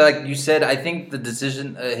that bit, like you said, I think the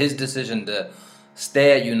decision, his decision to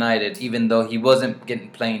stay at United, even though he wasn't getting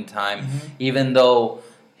playing time, even though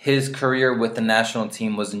his career with the national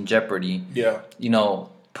team was in jeopardy. Yeah.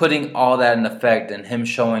 Putting all that in effect and him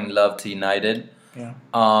showing love to United. Yeah.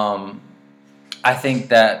 I think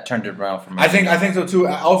that turned it around for me. I think so too.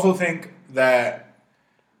 I also think that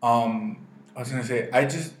I was gonna say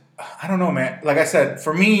I don't know, man. Like I said,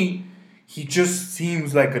 for me, he just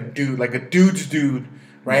seems like a dude, like a dude's dude,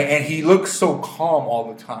 right? And he looks so calm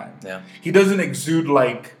all the time. Yeah. He doesn't exude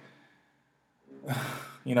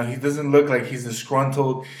he doesn't look like he's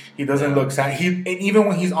disgruntled. He doesn't look sad. And even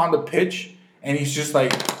when he's on the pitch and he's just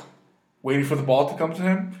waiting for the ball to come to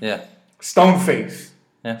him. Yeah. Stone face.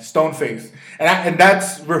 Yeah. Stone face. And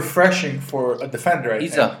that's refreshing for a defender,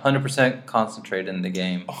 He's 100% concentrated in the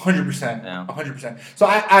game. 100%. Yeah. 100%. So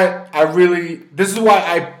I really, this is why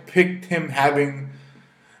I picked him having,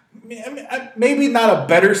 maybe not a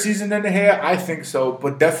better season than De Gea. I think so,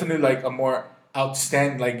 but definitely a more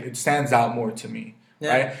outstanding, it stands out more to me.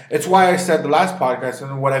 Yeah. Right? It's why I said the last podcast,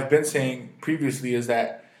 and what I've been saying previously is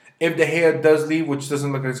that if De Gea does leave, which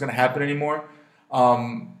doesn't look like it's going to happen anymore,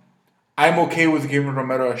 I'm okay with giving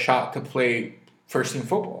Romero a shot to play first team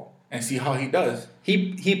football and see how he does.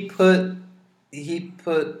 He put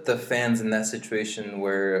the fans in that situation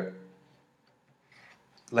where,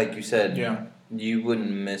 like you said, you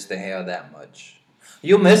wouldn't miss De Gea that much.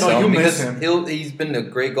 You'll miss him because he's been a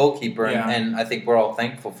great goalkeeper, and I think we're all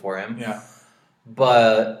thankful for him. Yeah.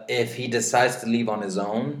 But if he decides to leave on his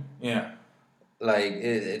own,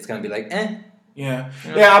 it's gonna be Yeah,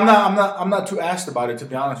 I'm not too asked about it, to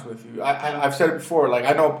be honest with you. I've said it before.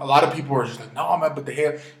 I know a lot of people are just no, man, but De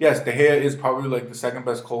Gea. Yes, De Gea is probably the second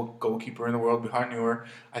best goalkeeper in the world behind Neuer.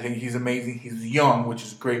 I think he's amazing. He's young, which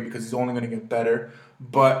is great because he's only going to get better.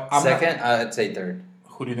 But I'd say third.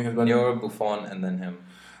 Who do you think is better? Neuer, Buffon, and then him.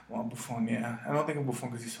 Well, Buffon, yeah. I don't think of Buffon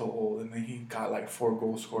because he's so old, and then he got 4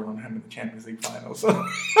 goals scored on him in the Champions League final. So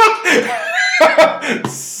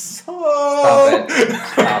Stop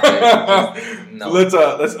it. No. Let's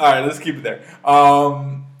all right. Let's keep it there.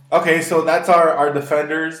 Okay, so that's our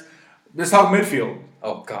defenders. Let's talk midfield.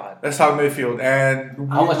 Oh God. Let's talk midfield.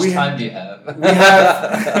 And How much time do you have? We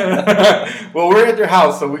have. Well, we're at your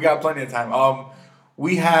house, so we got plenty of time.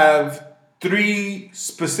 We have 3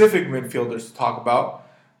 specific midfielders to talk about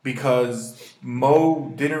because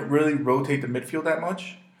Mo didn't really rotate the midfield that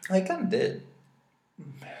much. I kind of did.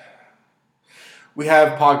 We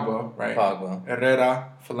have Pogba, right? Pogba.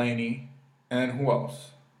 Herrera, Fellaini, and who else?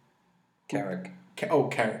 Carrick.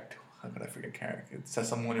 Carrick. How could I forget Carrick? It said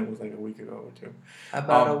someone it was like a week ago or 2.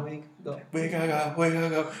 About a week ago. Week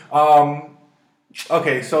ago.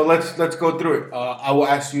 Okay, so let's go through it. I will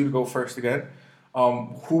ask you to go first again.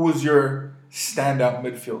 Who was your standout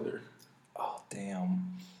midfielder? Oh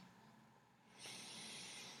damn.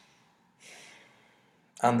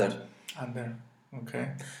 Ander.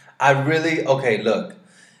 Okay. Look.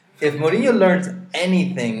 If Mourinho learned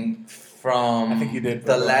anything from I think he did.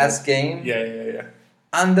 the last game, Yeah.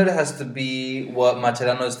 Ander has to be what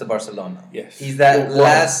Mascherano is to Barcelona. Yes. He's that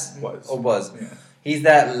Was. Yeah. He's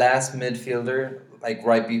that last midfielder, like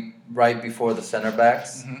right before the center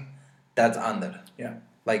backs. Mm-hmm. That's Ander. Yeah.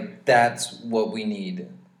 Like that's what we need.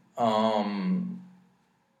 That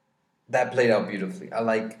played out beautifully. I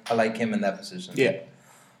like him in that position. Yeah.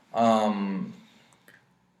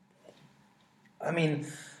 I mean,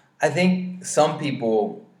 I think some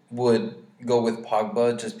people would go with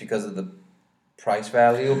Pogba just because of the price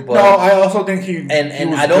value, but No, I also think he was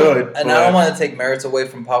I don't good. I don't want to take merits away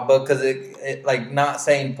from Pogba because it like not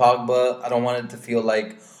saying Pogba, I don't want it to feel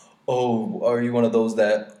like, oh, are you one of those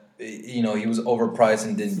that he was overpriced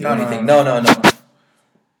and didn't do anything? No.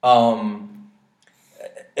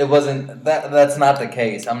 It wasn't that's not the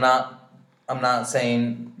case. I'm not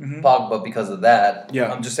saying Pogba because of that.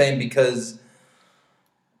 Yeah. I'm just saying because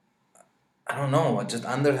I don't know. Just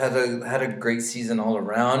Ander had a great season all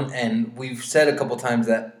around, and we've said a couple times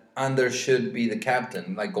that Ander should be the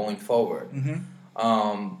captain, like going forward.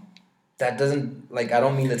 That doesn't I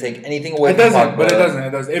don't mean to take anything away. It doesn't.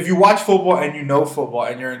 It doesn't. If you watch football and you know football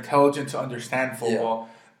and you're intelligent to understand football,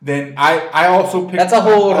 then I also pick. That's a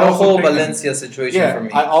whole Valencia situation for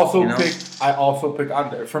me. I also pick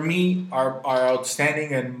Ander. For me, our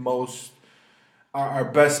outstanding and most. Our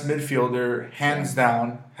best midfielder, hands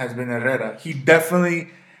down, has been Herrera. He definitely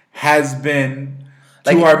has been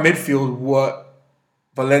to our midfield what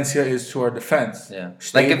Valencia is to our defense. Yeah.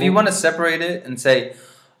 Stable. If you want to separate it and say,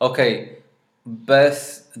 okay,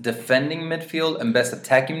 best defending midfield and best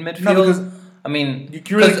attacking midfield.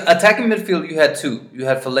 Because attacking midfield you had 2. You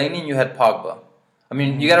had Fellaini and you had Pogba. I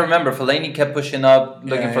mean, you got to remember, Fellaini kept pushing up,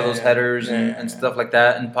 looking for those headers and stuff like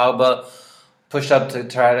that, and Pogba pushed up to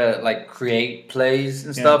try to create plays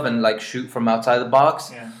and stuff and shoot from outside the box.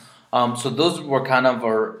 Yeah. So those were kind of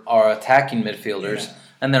our attacking midfielders,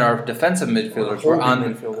 and then our defensive midfilders were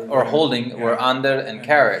Ander and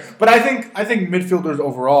Carrick. But I think midfielders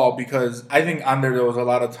overall, because I think Ander, there was a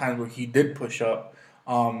lot of times where he did push up,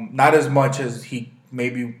 not as much as he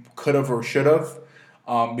maybe could have or should have,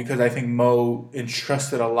 because I think Mo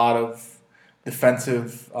entrusted a lot of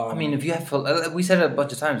defensive. If you have, we said it a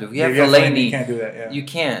bunch of times. If you have Fellaini, you can't do that. Yeah. You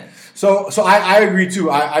can't. So I agree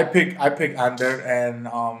too. I pick Ander, and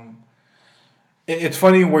it's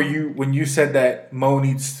funny when you said that Mo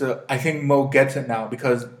needs to. I think Mo gets it now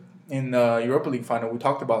because in the Europa League final we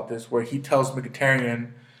talked about this where he tells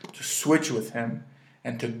Mkhitaryan to switch with him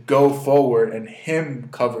and to go forward and him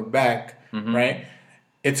cover back. Right.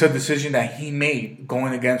 It's a decision that he made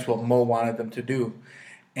going against what Mo wanted them to do,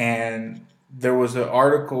 and. There was an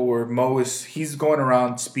article where he's going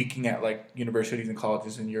around speaking at universities and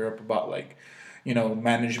colleges in Europe about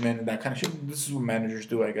management and that kind of shit. This is what managers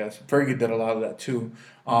do, I guess. Fergie did a lot of that too.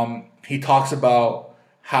 He talks about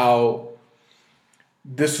how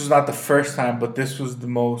this was not the first time, but this was the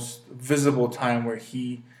most visible time where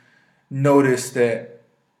he noticed that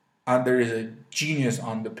Ander is a genius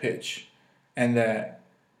on the pitch, and that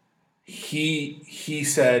he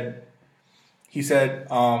said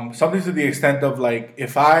something to the extent of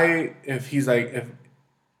if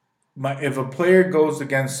a player goes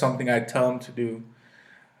against something I tell him to do,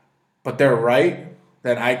 but they're right,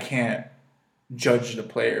 then I can't judge the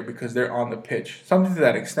player because they're on the pitch. Something to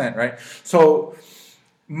that extent, right? So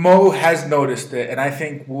Mo has noticed it, and I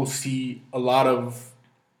think we'll see a lot of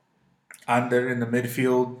Ander in the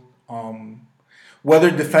midfield, whether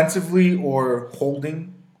defensively or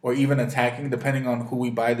holding or even attacking, depending on who we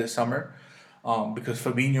buy this summer. Because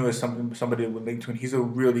Fabinho is somebody would link to, and he's a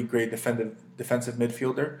really great defensive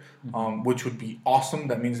midfielder, which would be awesome.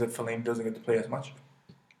 That means that Fellaini doesn't get to play as much.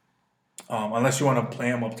 Unless you want to play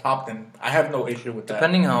him up top, then I have no issue with that.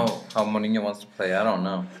 Depending how Mourinho wants to play, I don't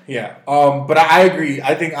know. Yeah. But I agree.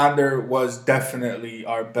 I think Ander was definitely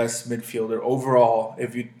our best midfielder overall.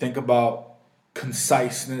 If you think about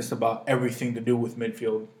conciseness about everything to do with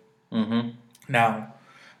midfield. Mm-hmm. Now,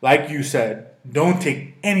 like you said, don't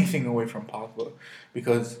take anything away from Pogba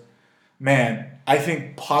because, man, I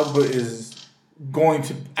think Pogba is going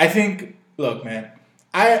to. Look, man,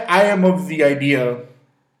 I am of the idea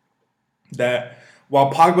that while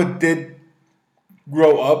Pogba did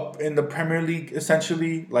grow up in the Premier League,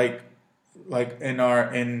 essentially, like in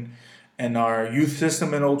our youth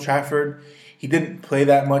system in Old Trafford, he didn't play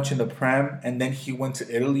that much in the Prem, and then he went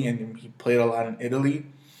to Italy and he played a lot in Italy.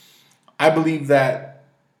 I believe that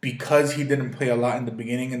because he didn't play a lot in the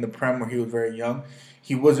beginning in the Prem where he was very young,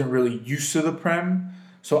 he wasn't really used to the Prem.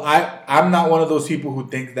 So I'm not one of those people who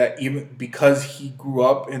think that even because he grew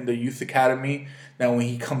up in the youth academy, that when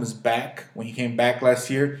he came back last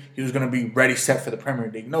year, he was going to be ready, set for the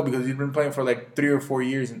Premier League. No, because he's been playing for like 3 or 4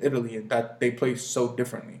 years in Italy, and that they play so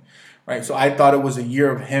differently, right? So I thought it was a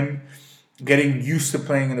year of him getting used to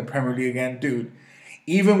playing in the Premier League again. Dude,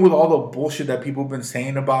 even with all the bullshit that people have been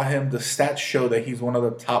saying about him, the stats show that he's one of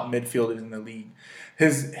the top midfielders in the league.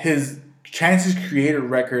 His chances created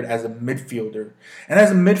record as a midfielder. And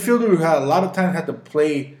as a midfielder who had a lot of times had to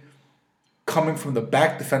play coming from the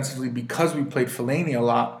back defensively because we played Fellaini a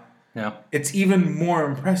lot, yeah, it's even more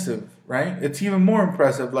impressive, right? It's even more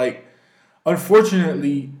impressive. Like,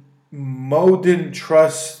 unfortunately, Mo didn't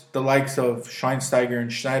trust the likes of Schweinsteiger and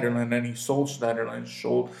Schneiderlin, and he sold Schneiderlin.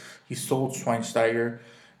 He sold Schweinsteiger.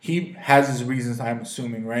 He has his reasons, I'm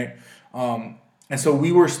assuming, right? And so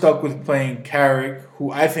we were stuck with playing Carrick,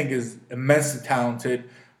 who I think is immensely talented,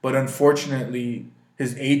 but unfortunately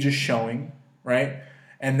his age is showing, right?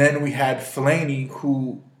 And then we had Fellaini,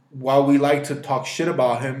 who, while we like to talk shit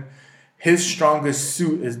about him, his strongest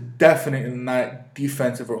suit is definitely not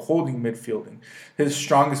defensive or holding midfielding. His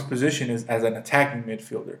strongest position is as an attacking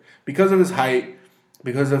midfielder. Because of his height,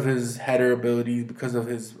 because of his header abilities, because of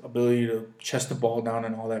his ability to chest the ball down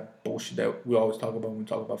and all that bullshit that we always talk about when we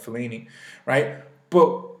talk about Fellaini, right?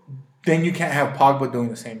 But then you can't have Pogba doing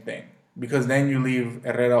the same thing because then you leave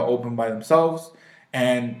Herrera open by themselves,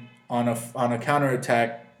 and on a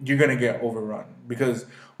counterattack, you're going to get overrun. Because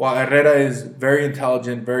while Herrera is very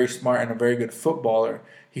intelligent, very smart, and a very good footballer,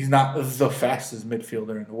 he's not the fastest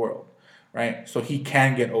midfielder in the world, right? So he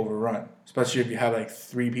can get overrun, especially if you have like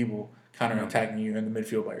 3 people counterattacking you in the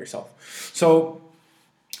midfield by yourself. So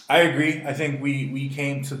I agree. I think we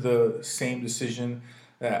came to the same decision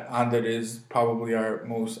that Ander is probably our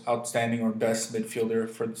most outstanding or best midfielder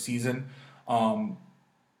for the season.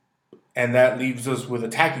 And that leaves us with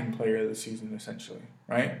attacking player of the season, essentially,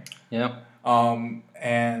 right? Yeah.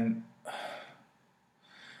 And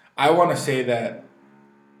I want to say that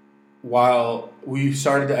while we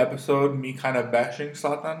started the episode, me kind of bashing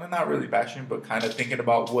Zlatan, and not really bashing, but kind of thinking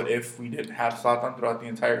about what if we didn't have Zlatan throughout the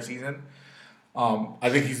entire season, I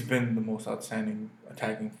think he's been the most outstanding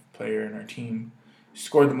attacking player in our team. He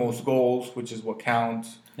scored the most goals, which is what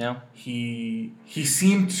counts. Yeah. He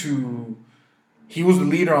seemed to... He was the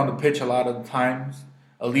leader on the pitch a lot of the times,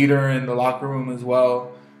 a leader in the locker room as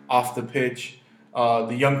well, off the pitch.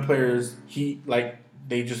 The young players,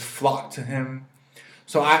 they just flocked to him.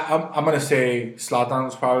 So I'm going to say Zlatan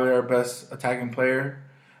was probably our best attacking player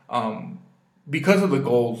because of the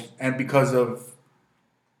goals and because of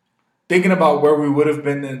thinking about where we would have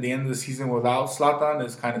been at the end of the season without Zlatan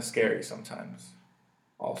is kind of scary sometimes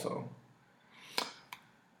also.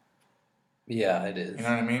 Yeah, it is. You know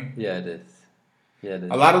what I mean? Yeah, it is. Yeah, it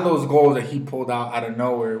is. A lot of those goals that he pulled out of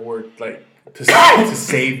nowhere were like to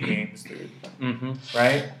save games, dude. Mm-hmm.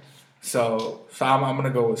 Right? So I'm going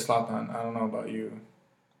to go with Zlatan. I don't know about you.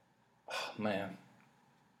 Oh, man.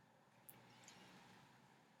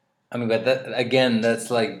 I mean, but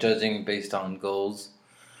that's like judging based on goals.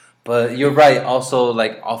 But you're right. Also,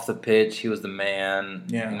 like off the pitch, he was the man.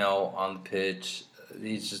 Yeah. You know, on the pitch,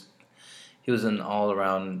 he was an all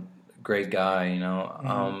around great guy. You know.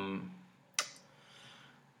 Mm-hmm.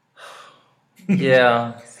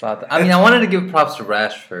 Yeah, Zlatan. I mean, I wanted to give props to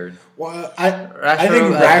Rashford. Well, I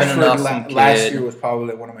think Rashford last year was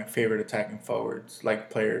probably one of my favorite attacking forwards,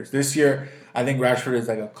 like players. This year, I think Rashford is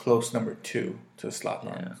like a close number 2 to Zlatan.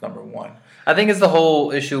 Yeah. It's number 1. I think it's the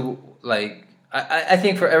whole issue. Like, I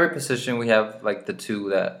think for every position we have like the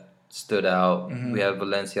 2 that stood out. Mm-hmm. We have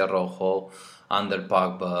Valencia Rojo, Ander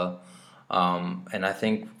Pogba, and I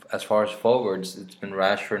think as far as forwards, it's been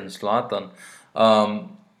Rashford and Zlatan.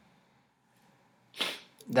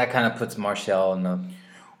 That kind of puts Martial in the...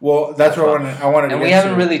 Well, that's what I wanted to and we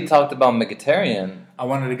haven't really talked about Mkhitaryan. I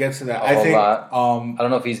wanted to get to that. A I whole think lot. I don't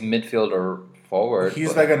know if he's midfield or forward. he's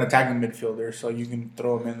but- like an attacking midfielder, so you can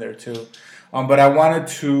throw him in there too. But I wanted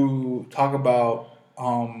to talk about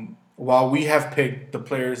while we have picked the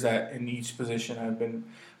players that in each position have been,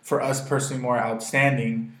 for us personally, more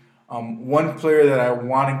outstanding. One player that I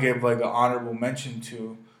want to give like an honorable mention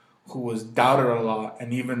to, who was doubted a lot,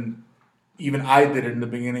 and even I did it in the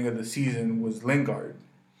beginning of the season, was Lingard.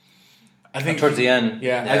 I think towards the end.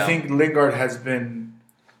 Yeah, I think Lingard has been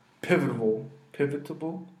pivotal.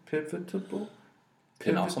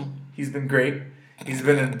 Been awesome. He's been great. He's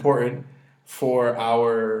been important for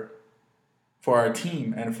our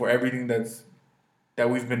team and for everything that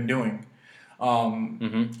we've been doing.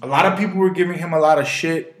 A lot of people were giving him a lot of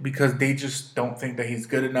shit because they just don't think that he's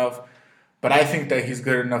good enough. But I think that he's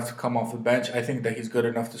good enough to come off the bench. I think that he's good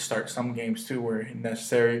enough to start some games too where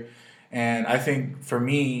necessary. And I think for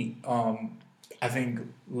me, I think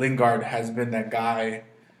Lingard has been that guy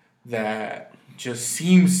that just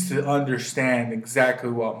seems to understand exactly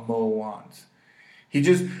what Mo wants. He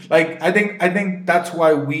just I think that's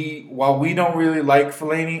why while we don't really like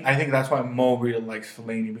Fellaini, I think that's why Mo really likes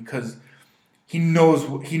Fellaini, because he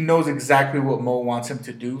knows exactly what Mo wants him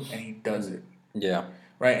to do, and he does it. Yeah.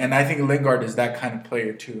 Right? And I think Lingard is that kind of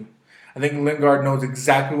player too. I think Lingard knows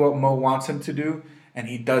exactly what Mo wants him to do, and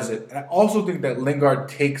he does it. And I also think that Lingard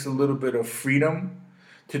takes a little bit of freedom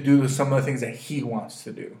to do some of the things that he wants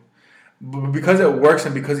to do. But because it works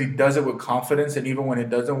and because he does it with confidence, and even when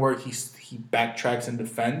it doesn't work, he backtracks and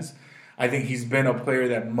defends, I think he's been a player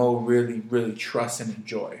that Mo really, really trusts and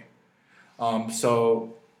enjoy.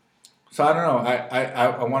 So I don't know.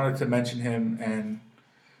 I wanted to mention him and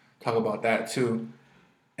talk about that too.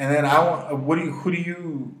 And then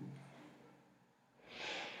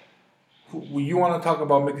who you want to talk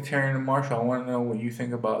about Mkhitaryan and Marshall? I want to know what you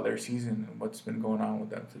think about their season and what's been going on with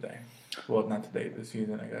them today. Well, not today, this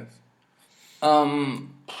season, I guess. And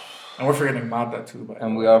we're forgetting Mata too, by the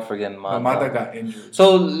way. We are forgetting Mata. Mata got injured.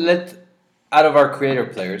 So out of our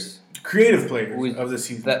creative players of the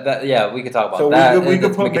season. We could talk about so that. We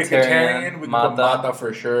could put Mkhitaryan, we could put Mata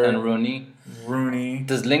for sure. And Rooney.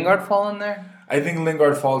 Does Lingard fall in there? I think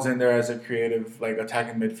Lingard falls in there as a creative, like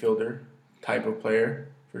attacking midfielder type of player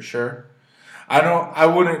for sure. I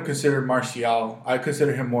wouldn't consider Martial. I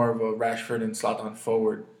consider him more of a Rashford and Zlatan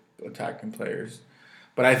forward attacking players.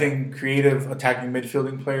 But I think creative attacking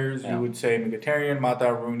midfielding players, you would say Mkhitaryan,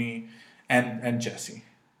 Mata, Rooney, and Jesse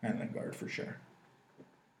and Lingard for sure.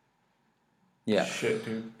 Yeah. Shit,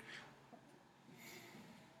 dude.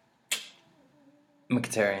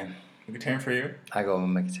 Mkhitaryan. Mkhitaryan for you? I go with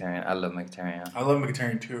Mkhitaryan. I love Mkhitaryan. I love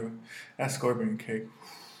Mkhitaryan too. That scorpion kick,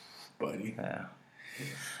 buddy. Yeah.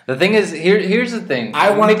 The thing is, here's the thing.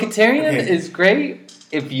 Mkhitaryan is great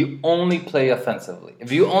if you only play offensively.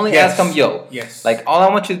 If you only ask him, like all I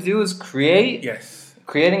want you to do is create,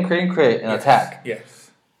 create and attack.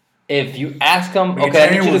 Yes. If you ask him, okay, I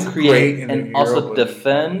need you to create and also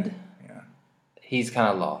defend, he's kind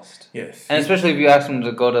of lost. Yes. And especially if you ask him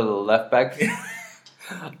to go to the left back.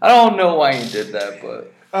 I don't know why he did that,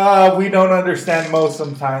 but we don't understand most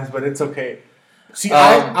sometimes, but it's okay. See,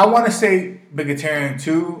 I want to say Mkhitaryan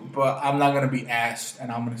too, but I'm not going to be asked,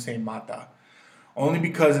 and I'm going to say Mata. Only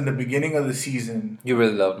because in the beginning of the season... You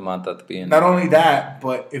really loved Mata at the beginning. Not only that,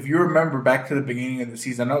 but if you remember back to the beginning of the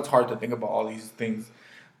season, I know it's hard to think about all these things,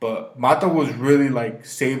 but Mata was really like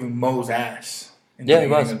saving Mo's ass in the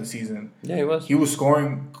beginning of the season. Yeah, he was. He was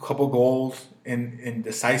scoring a couple goals in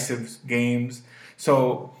decisive games.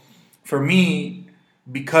 So, for me,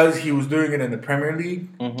 because he was doing it in the Premier League...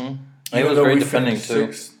 He was great defending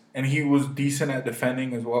too. And he was decent at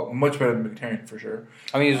defending as well. Much better than Mkhitaryan, for sure.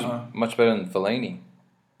 I mean, he was much better than Fellaini.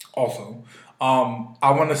 Also.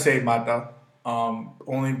 I want to say Mata.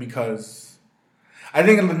 Only because... I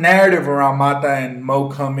think the narrative around Mata and Mo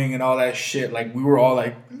coming and all that shit, like, we were all,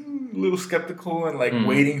 like, a little skeptical and, like,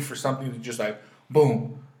 waiting for something to just, like,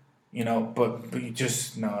 boom. You know, but you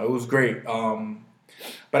just... No, it was great.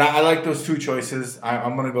 But I like those two choices.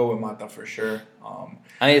 I'm going to go with Mata for sure.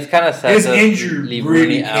 I mean, it's kind of sad. His injury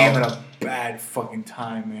really came at a bad fucking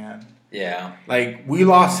time, man. Yeah. Like, we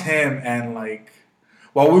lost him, and, like,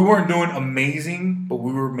 while we weren't doing amazing, but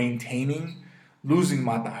we were maintaining, losing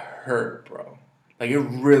Mata hurt, bro. Like, it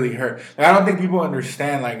really hurt. Like, I don't think people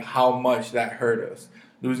understand, like, how much that hurt us,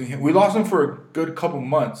 losing him. We lost him for a good couple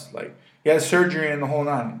months. Like, he had surgery and the whole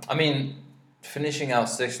nine. I mean, finishing out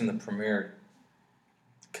 6th in the Premier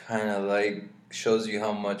kind of, like, shows you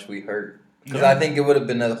how much we hurt. Because I think it would have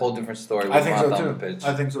been a whole different story with Mata on the pitch.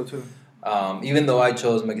 I think so too. Even though I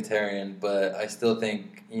chose Mkhitaryan, but I still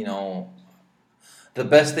think, you know, the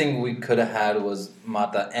best thing we could have had was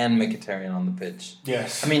Mata and Mkhitaryan on the pitch.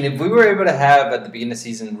 Yes. I mean, if we were able to have at the beginning of the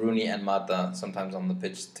season Rooney and Mata sometimes on the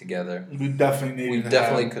pitch together, we definitely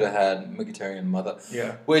could have had Mkhitaryan and Mata.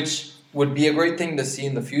 Yeah. Which would be a great thing to see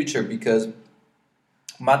in the future because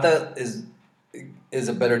Mata is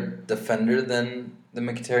a better defender than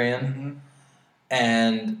Mkhitaryan. Mm-hmm.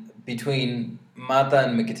 And between Mata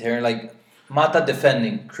and Mkhitaryan, like Mata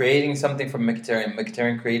defending, creating something for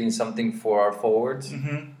Mkhitaryan creating something for our forwards,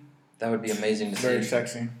 that would be amazing to see. Very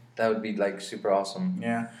sexy. That would be like super awesome.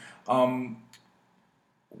 Yeah. We're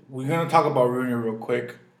gonna talk about Rooney real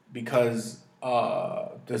quick because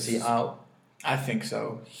Is he out? I think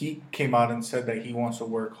so. He came out and said that he wants to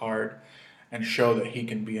work hard and show that he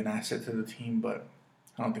can be an asset to the team, but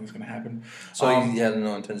I don't think it's gonna happen. So he had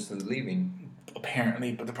no intention of leaving.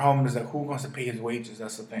 Apparently, but the problem is that who wants to pay his wages?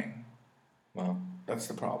 That's the thing. Well, that's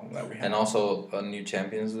the problem that we have. And also a new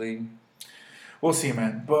Champions League. We'll see,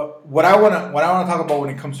 man. But what I wanna talk about when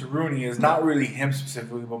it comes to Rooney is not really him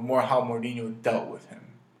specifically, but more how Mourinho dealt with him,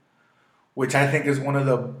 which I think is one of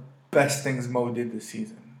the best things Mo did this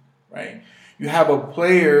season. Right? You have a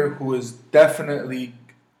player who is definitely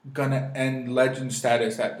gonna end legend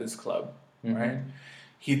status at this club. Right?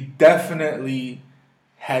 He definitely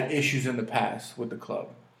had issues in the past with the club.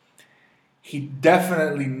 He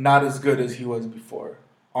definitely not as good as he was before.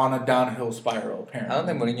 On a downhill spiral, apparently. I don't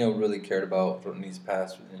think Mourinho really cared about Rooney's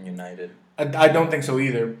past in United. I don't think so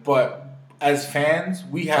either. But as fans,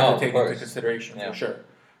 we have to take into consideration for sure.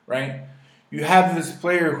 Right? You have this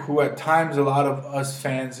player who at times a lot of us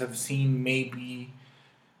fans have seen maybe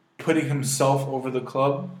putting himself over the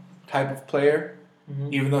club type of player,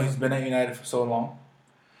 even though he's been at United for so long.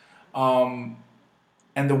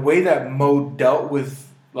 And the way that Mo dealt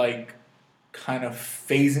with, like, kind of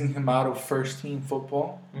phasing him out of first team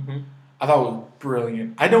football, I thought was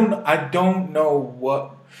brilliant. I don't know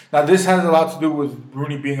what. Now this has a lot to do with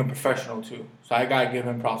Rooney being a professional too, so I gotta give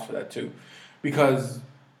him props for that too, because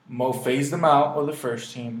Mo phased him out of the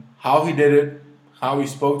first team. How he did it, how he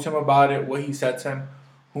spoke to him about it, what he said to him,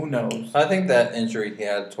 who knows? I think that injury he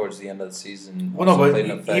had towards the end of the season played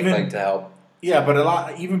an effect, even to help. Yeah, but a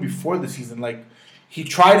lot even before the season, like he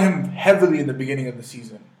tried him heavily in the beginning of the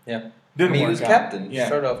season. Yeah. Didn't work he was out. captain. Yeah.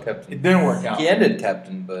 Started off captain. It didn't work out. He ended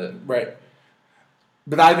captain, but right.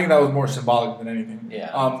 But I think that was more symbolic than anything.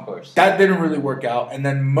 Yeah, of course. That didn't really work out. And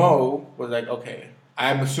then Mo was like, okay.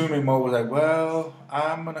 I'm assuming Mo was like, well,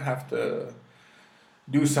 I'm going to have to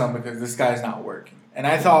do something because this guy's not working. And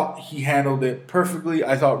I thought he handled it perfectly.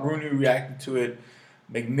 I thought Rooney reacted to it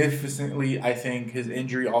magnificently. I think his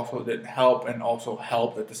injury also didn't help and also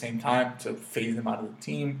helped at the same time to phase him out of the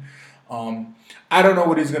team. I don't know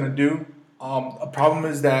what he's going to do. A problem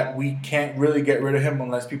is that we can't really get rid of him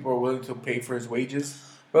unless people are willing to pay for his wages.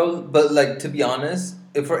 Bro, but like to be honest,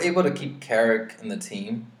 if we're able to keep Carrick in the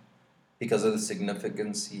team because of the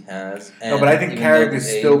significance he has, and no, but I think Carrick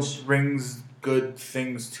still age, brings good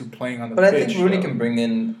things to playing on the pitch. But pitch. I think Rooney can bring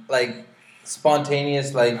in like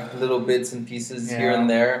spontaneous, like little bits and pieces here and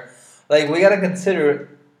there. Like we gotta consider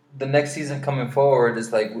the next season coming forward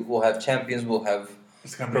is like we'll have champions, we'll have.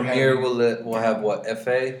 Premier will have what?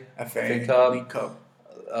 FA Cup,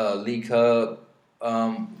 League Cup.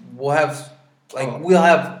 We'll have we'll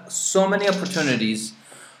have so many opportunities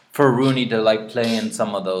for Rooney to like play in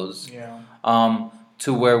some of those. Yeah.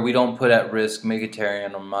 To where we don't put at risk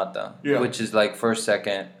Mkhitaryan or Mata, which is like first,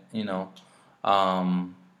 second. You know, I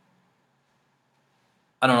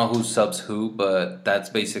don't know who subs who, but that's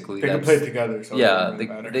basically they can play together. So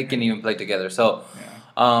they can even play together. So.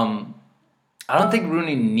 I don't think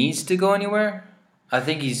Rooney needs to go anywhere. I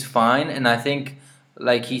think he's fine, and I think,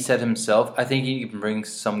 like he said himself, I think he can bring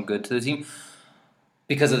some good to the team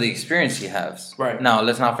because of the experience he has. Right. Now,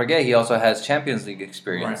 let's not forget, he also has Champions League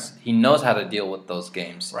experience. Right. He knows how to deal with those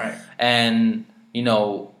games. Right. And, you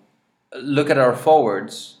know, look at our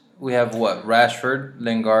forwards. We have what? Rashford,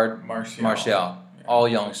 Lingard, Martial. All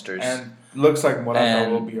youngsters. And looks like Morata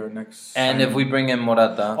will be our next. And if we bring in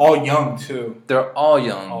Morata, all young too. They're all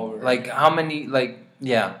young. Like how many?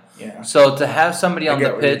 Yeah. So to have somebody on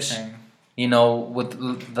the pitch, you know,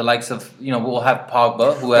 with the likes of we'll have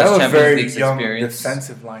Pogba who has Champions League experience.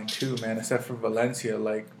 Defensive line too, man. Except for Valencia,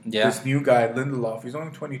 this new guy Lindelof, he's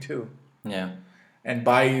only 22. Yeah. And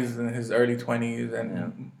Bailly's in his early 20s,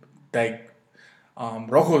 and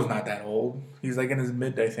Rojo's not that old. He's like in his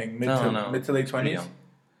mid to late 20s.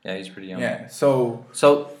 Yeah, he's pretty young. Yeah, so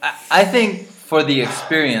I think for the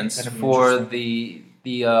experience, for the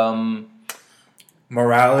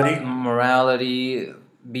morality,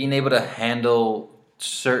 being able to handle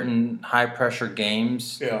certain high pressure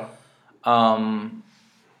games. Yeah.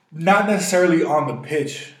 Not necessarily on the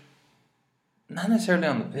pitch. Not necessarily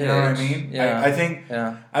on the pitch. You know what I mean? Yeah.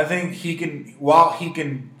 I think he can. While he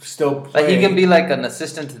can still play, Like he can be like an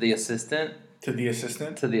assistant to the assistant. to the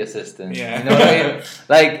assistant. To the assistant. Yeah. You know what I mean?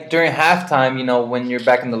 Like during halftime, when you're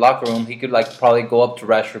back in the locker room, he could like probably go up to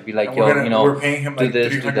Rashford, be like, And "Yo, we're paying him do like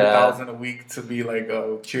this, do $300,000 a week to be like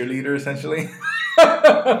a cheerleader, essentially.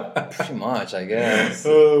 Pretty much, I guess.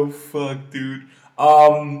 Oh fuck, dude.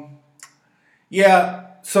 Yeah.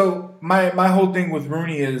 So my whole thing with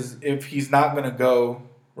Rooney is if he's not gonna go,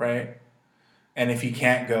 right, and if he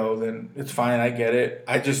can't go, then it's fine. I get it.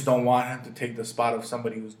 I just don't want him to take the spot of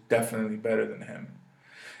somebody who's definitely better than him.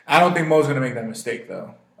 I don't think Mo's gonna make that mistake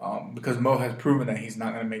though, because Mo has proven that he's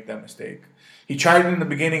not gonna make that mistake. He tried it in the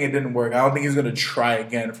beginning, it didn't work. I don't think he's gonna try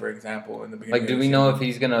again. For example, in the beginning. Like, do we know if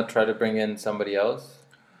he's gonna try to bring in somebody else?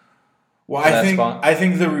 Well, I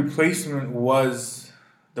think the replacement was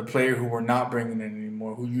the player who we're not bringing in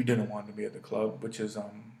anymore, who you didn't want to be at the club, which is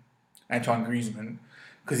Antoine Griezmann,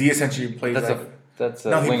 because he essentially plays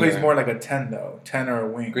he plays more like a 10 though, 10 or a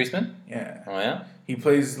wing. Griezmann? Yeah. Oh yeah. He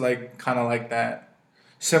plays like kind of like that,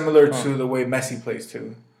 similar to the way Messi plays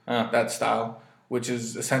too, that style, which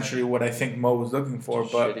is essentially what I think Mo was looking for.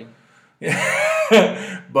 But Shitty.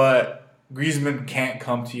 yeah, but Griezmann can't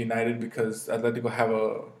come to United because Atletico have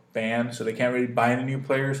a ban, so they can't really buy any new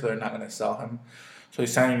players, so they're not going to sell him. So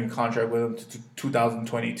he's signing a new contract with him to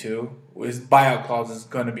 2022. His buyout clause is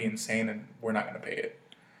going to be insane, and we're not going to pay it.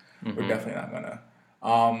 Mm-hmm. We're definitely not going to.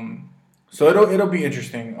 So it'll be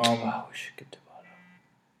interesting. Wow, we should get Dybala.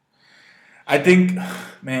 I think,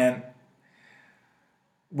 man,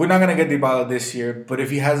 we're not going to get Dybala this year, but if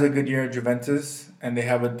he has a good year at Juventus and they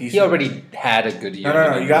have a decent... He already had a good year.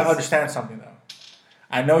 No. You got to understand something, though.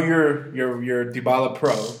 I know you're Dybala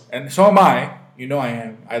pro, and so am I. You know I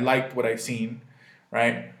am. I liked what I've seen.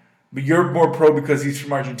 Right? But you're more pro because he's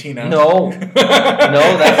from Argentina. No, that's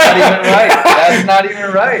not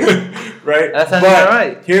even right. Right? That's not even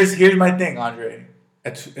right. Here's my thing, Andre.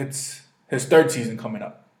 It's his third season coming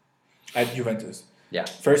up at Juventus. Yeah.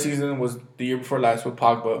 First season was the year before last with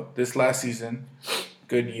Pogba. This last season,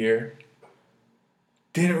 good year.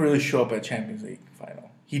 Didn't really show up at Champions League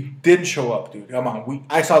final. He didn't show up, dude. Come on.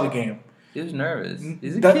 I saw the game. He was nervous.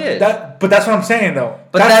 He's a kid. But that's what I'm saying, though.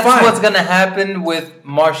 But that's what's going to happen with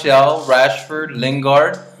Martial, Rashford,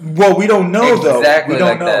 Lingard. Well, we don't know, though. Exactly we don't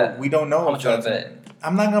like know. that. We don't know. How much you bet?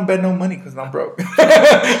 I'm not going to bet no money because I'm broke.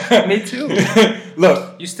 Me too.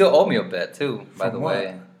 Look. You still owe me a bet, too, by the what?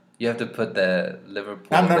 way. You have to put the Liverpool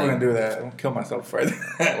I'm never going to do that. I'm going to kill myself further.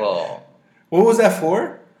 Well. What was that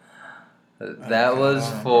for? That was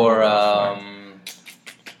for...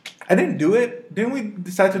 I didn't do it. Didn't we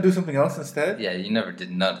decide to do something else instead? Yeah, you never did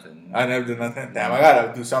nothing. I never did nothing. Damn, I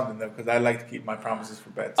gotta do something though because I like to keep my promises for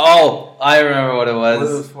bets. Oh, I remember what it was. What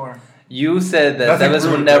was it for? You said that Nothing Tevez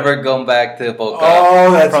would rude, never go back to Boca.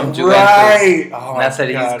 Oh, that's from Juventus. right. Oh, and I said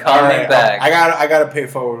God. he's coming Right. back. I gotta pay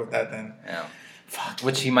forward with that then. Yeah. Fuck.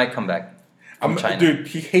 Which he might come back from China. Dude,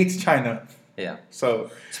 he hates China. Yeah.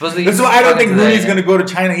 So supposedly this is why I don't think Rooney's today. gonna go to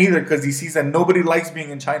China either because he sees that nobody likes being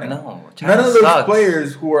in China. No, China none of those sucks.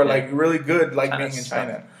 players who are like really good like China being in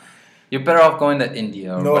China. You're better off going to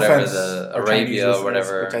India or No whatever, offense, the our Arabia Chinese or whatever.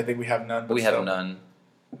 listeners, which I think we have none. But We still. have none.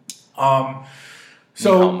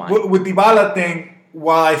 So with Dybala thing,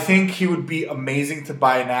 while I think he would be amazing to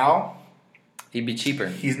buy now, He'd be cheaper.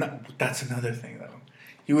 he's not. That's another thing though.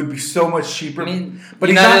 He would be so much cheaper. I mean, but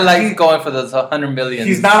he's he's not not like going for those 100 million.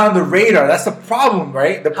 He's not on the radar. That's the problem,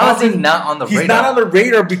 right? The How is problem he not on the he's radar? not on the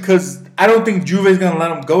radar because I don't think Juve is going to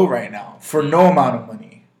let him go right now for no amount of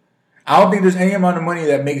money. I don't think there's any amount of money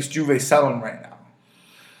that makes Juve sell him right now.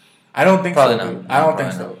 I don't think Probably so. not. Dude. I don't Probably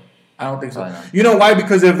think so. not. I don't think so. Probably not. You know why?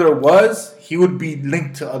 Because if there was, he would be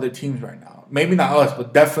linked to other teams right now. Maybe not us,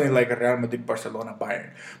 but definitely like Real Madrid, Barcelona, Bayern.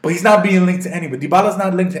 But he's not being linked to anybody. Dybala's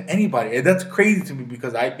not linked to anybody. And that's crazy to me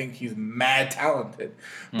because I think he's mad talented.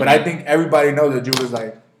 But I think everybody knows that Juve is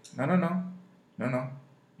like, no.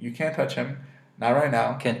 You can't touch him. Not right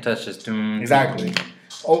now. Can't touch this. Exactly.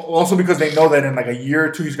 Also because they know that in like a year or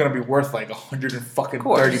two he's gonna be worth like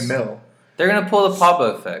 130 mil. They're gonna pull the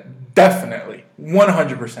Pogba effect Definitely,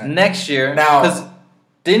 100%. next year. Now- because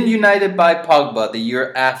didn't United buy Pogba the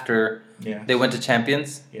year after Yes. they went to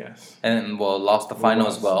Champions Yes. and lost the final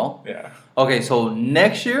as well? Yeah. Okay, so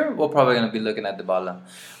next year we're probably gonna be looking at Dybala.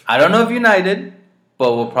 I don't know if United,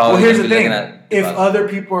 but we'll probably Well, here's be the thing: looking at if Dybala. other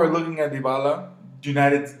people are looking at Dybala,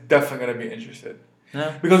 United's definitely gonna be interested.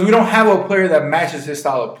 Yeah. Because we don't have a player that matches his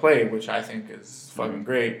style of play, which I think is fucking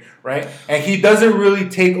great, right? And he doesn't really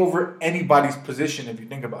take over anybody's position if you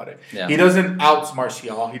think about it. Yeah. He doesn't outs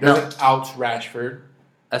Martial. He doesn't outs Rashford.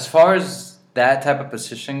 As far as that type of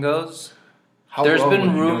position goes, How there's well would been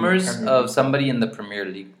he do in the rumors Premier of League? somebody in the Premier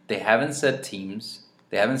League. They haven't said teams.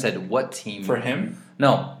 They haven't said what team. For him?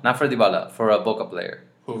 No, not for Dybala. For a Boca player.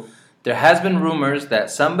 Who? There has been rumors that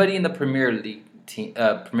somebody in the Premier League,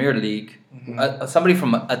 somebody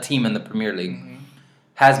from a team in the Premier League,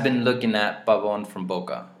 has been looking at Pavon from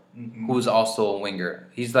Boca, who's also a winger.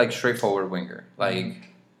 He's like straightforward winger. Like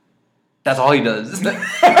that's all he does.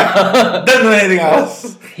 Doesn't do anything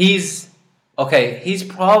else. He's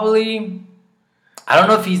probably, I don't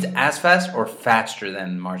know if he's as fast or faster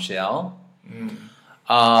than Martial.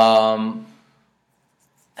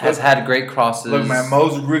 Has had great crosses. Look, man,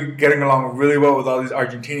 Mo's getting along really well with all these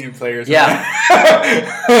Argentinian players. Yeah.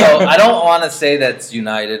 So I don't want to say that's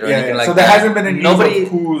United or anything like that. So there hasn't been any Nobody. news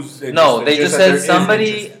of who's interested. No, they just that said there is somebody.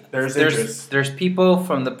 interest. There's interest. There's people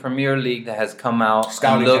from the Premier League that has come out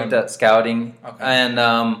Scouting and looked him. at scouting, Okay. and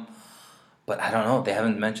but I don't know. They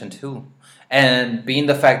haven't mentioned who. And being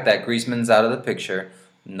the fact that Griezmann's out of the picture,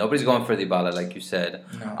 nobody's going for Dybala, like you said.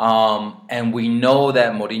 No. And we know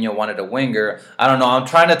that Mourinho wanted a winger. I don't know. I'm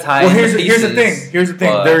trying to tie. Well, in here's the the thing. pieces, Here's the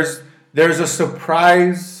thing. but- There's a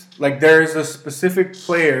surprise. Like there's a specific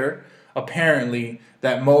player apparently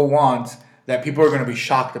that Mo wants that people are going to be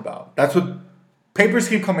shocked about. That's what papers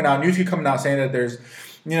keep coming out, news keep coming out saying that there's,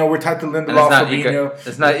 we're tied to and Lindelof,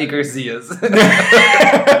 it's not Iker Casillas.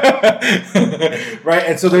 right?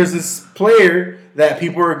 And so there's this player that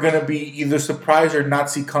people are going to be either surprised or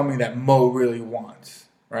not see coming that Mo really wants,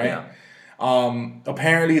 right? Yeah.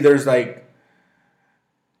 Apparently there's like,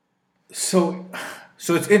 so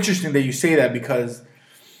it's interesting that you say that because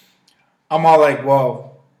I'm all like, well,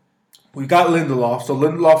 we got Lindelof. So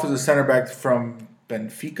Lindelof is a center back from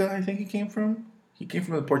Benfica, I think he came from. He came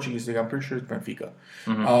from the Portuguese league. I'm pretty sure it's Benfica.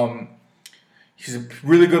 He's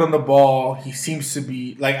really good on the ball. He seems to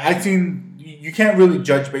be like I've seen. You can't really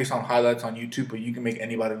judge based on highlights on YouTube, but you can make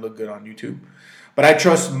anybody look good on YouTube. But I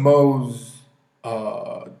trust Mo's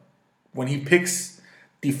when he picks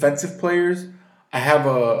defensive players. I have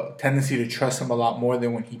a tendency to trust him a lot more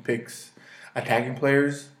than when he picks attacking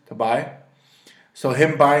players to buy. So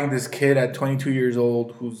him buying this kid at 22 years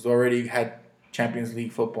old who's already had Champions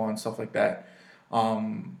League football and stuff like that.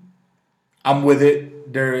 I'm with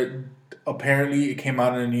it. There, apparently, it came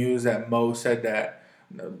out in the news that Mo said that,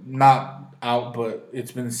 not out, but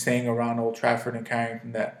it's been saying around Old Trafford and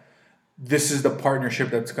Carrington that this is the partnership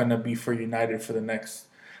that's going to be for United for the next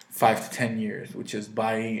 5 to 10 years, which is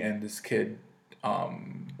Bailly and this kid,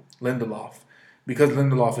 Lindelof. Because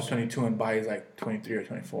Lindelof is 22 and Bailly is like 23 or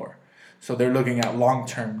 24. So they're looking at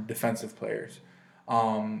long-term defensive players.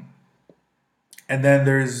 And then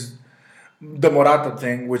there's the Morata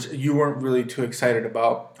thing, which you weren't really too excited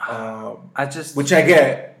about. Which I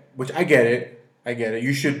get it.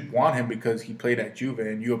 You should want him because he played at Juve,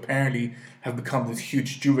 and you apparently have become this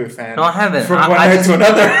huge Juve fan. No, I haven't. From one night to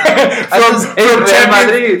another.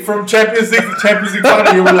 From Champions League to Champions League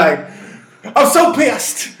final, you were like, I'm so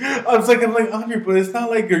pissed. I'm like, Andre, but it's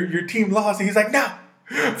not like your team lost. And he's like, no.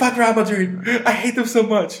 Fuck Real Madrid. I hate them so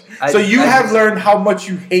much. So you have learned how much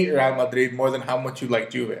you hate Real Madrid more than how much you like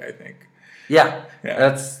Juve, I think. Yeah.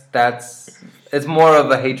 That's it's more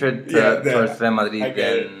of a hatred towards Real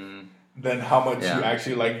Madrid than how much you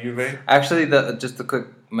actually like Juve. Actually, just a quick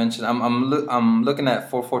mention. I'm looking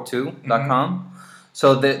at 442.com.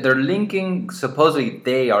 So they're linking. Supposedly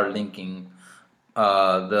they are linking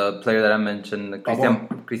the player that I mentioned,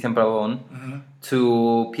 Christian Pavon,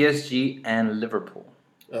 to PSG and Liverpool.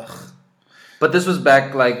 Ugh. But this was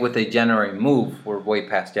back like with a January move. We're way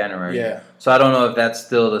past January. Yeah. So I don't know if that's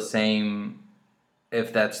still the same.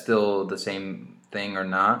 If that's still the same thing or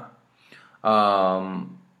not.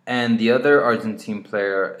 And the other Argentine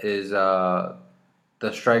player is the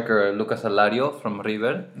striker Lucas Alario from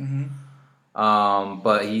River.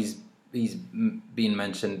 But he's being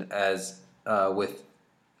mentioned as with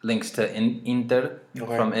links to Inter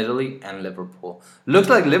from Italy and Liverpool. Looks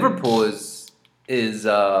like Liverpool is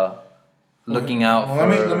looking out for...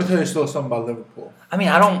 Let me tell you still something about Liverpool. I mean,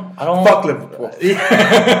 I don't Fuck Liverpool.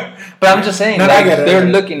 But I'm just saying, they're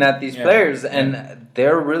looking at these players, and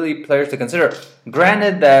they're really players to consider.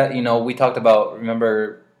 Granted that, we talked about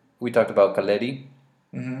Caleri,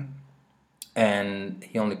 and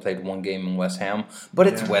he only played one game in West Ham, but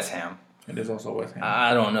it's West Ham. It is also West Ham.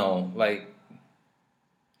 I don't know. Like,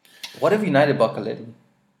 what if United bought Caleri?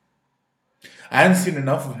 I haven't seen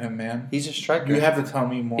enough of him, man. He's a striker. You have to tell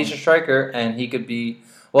me more. He's a striker, and he could be...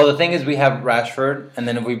 Well, the thing is, we have Rashford, and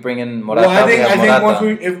then if we bring in Morata, I think Morata.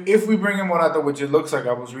 once if we bring in Morata, which it looks like,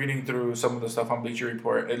 I was reading through some of the stuff on Bleacher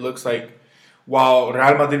Report, it looks like while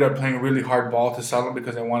Real Madrid are playing really hard ball to sell him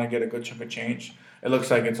because they want to get a good chunk of change, it looks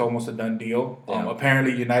like it's almost a done deal. Yeah.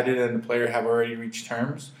 Apparently, United and the player have already reached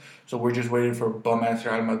terms. So we're just waiting for bum-ass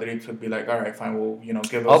Real Madrid to be like, all right, fine, we'll,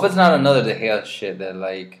 give us... I hope it's not another De Gea shit that,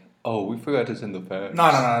 like, oh, we forgot to send the fax. No,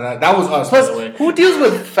 that was us, Plus, by the way. who deals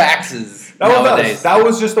with faxes That nowadays? was us. That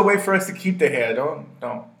was just a way for us to keep the hair. Don't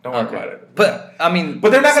worry about it. But, I mean,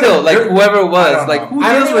 But they're not still, gonna... like, whoever it was, like, who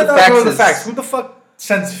deals with faxes? Fax. Who the fuck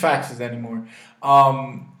sends faxes anymore?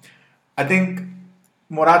 I think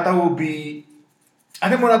Morata will be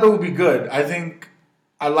good.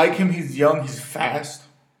 I like him. He's young. He's fast.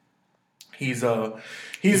 He's a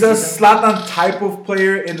Zlatan type of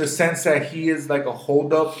player in the sense that he is like a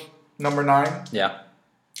hold-up number 9. Yeah.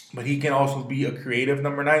 But he can also be a creative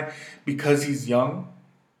number 9 because he's young.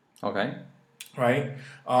 Okay. Right?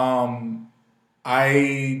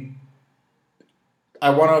 I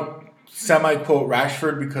want to semi-quote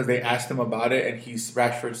Rashford because they asked him about it, and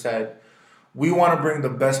Rashford said, "We want to bring the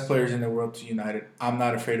best players in the world to United. I'm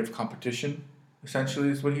not afraid of competition," essentially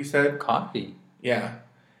is what he said. Copy. Yeah.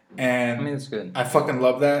 And I mean, it's good. I fucking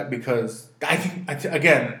love that because I think,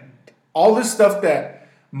 again, all this stuff that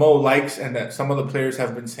Mo likes and that some of the players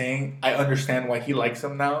have been saying, I understand why he likes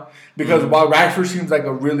them now. Because while Rashford seems like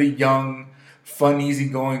a really young, fun,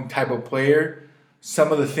 easygoing type of player,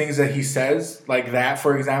 some of the things that he says, like that,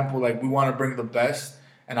 for example, like we want to bring the best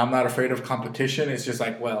and I'm not afraid of competition, it's just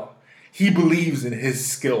like, well, he believes in his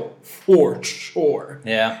skill for sure.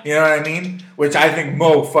 Yeah. You know what I mean? Which I think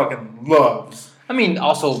Mo fucking loves. I mean,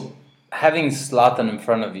 also, having Zlatan in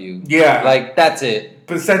front of you. Yeah. Like, that's it.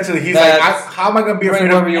 But essentially, he's like, how am I going to be bring afraid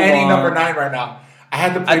of whoever you any want. number 9 right now? I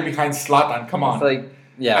had to play behind Zlatan. Come on. It's like,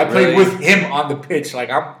 yeah, I played really. with him on the pitch. Like,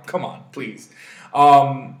 come on, please.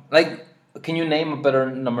 Like, can you name a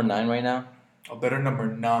better number 9 right now? A better number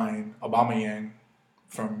 9, Aubameyang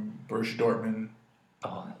from Borussia Dortmund.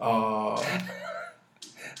 Oh.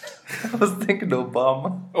 I was thinking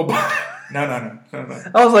Obama. No.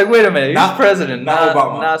 I was like, wait a minute, he's president, not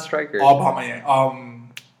Obama. Not striker. Aubameyang.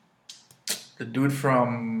 The dude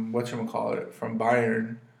from whatchamacallit, from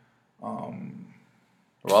Bayern.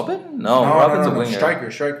 Robin? No, Robin's a winger. Striker.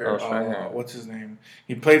 Oh, striker. What's his name?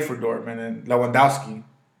 He played for Dortmund and Lewandowski.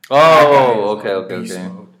 Oh, okay.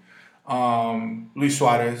 Luis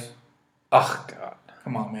Suarez. Oh God.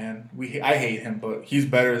 Come on, man. I hate him, but he's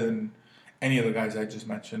better than any of the guys I just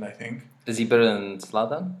mentioned, I think. Is he better than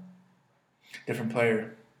Zlatan? Different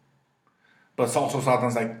player. But also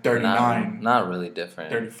Zlatan's like 39. Not really different.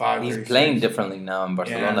 35, He's 36. playing differently now in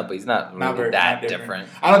Barcelona, Yeah. but he's not really that different.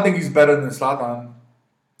 I don't think he's better than Zlatan.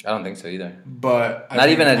 I don't think so either. But Not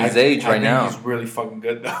even at his age right now. He's really fucking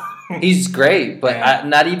good though. He's great, but Yeah.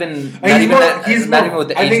 not even with the I age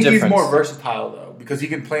think difference. he's more versatile though because he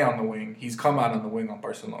can play on the wing. He's come out on the wing on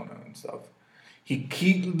Barcelona and stuff. So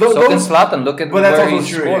can Zlatan. Look at but that's where also he's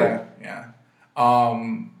true. scored. Yeah.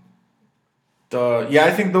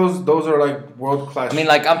 I think those are like world class. I mean,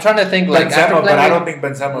 like I'm trying to think like after Benzema, but I playing don't think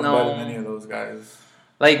Benzema's No. better than any of those guys.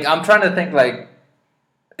 Like I'm trying to think like,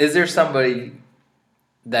 is there somebody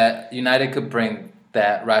that United could bring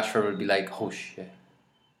that Rashford would be like, oh shit,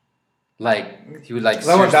 like he would like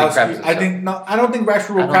seriously crap Lewandowski, himself. I don't think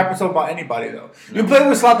Rashford will crap himself about anybody though. You play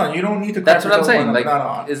with Zlatan, you don't need to. That's crap what I'm yourself saying.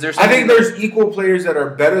 about Like, no. is there? I think there's equal players that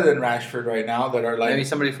are better than Rashford right now that are like maybe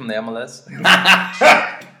somebody from the MLS.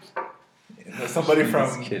 somebody from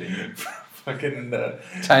Just kidding. fucking the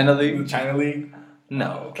China League? China League.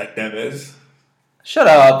 No. Like Deves. Shut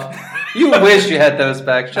up. You wish you had those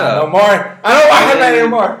back. Shut No up. more. I don't want him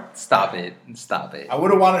anymore. Stop it. Stop it. I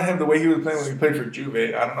would have wanted him the way he was playing when he played for Juve.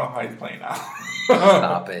 I don't know how he's playing now.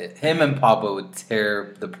 Stop it. Him and Pogba would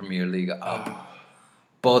tear the Premier League up.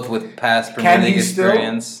 Both with past Premier Can he League still?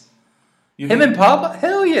 experience. You Him think- and Pogba?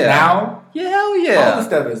 Hell yeah. now? Yeah, hell How old is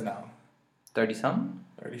yeah. Deves now? 30-something?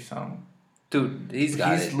 30-something. Dude, he's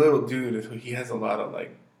got He's it. little dude. So he has a lot of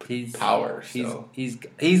like He's power. He's So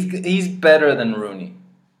he's better than Rooney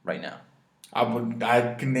right now.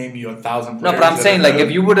 I can name you 1,000 players. No, but I'm that saying are like better.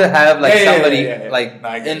 if you would have had like Yeah, somebody yeah. like No,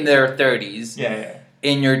 I get in it. their 30s Yeah.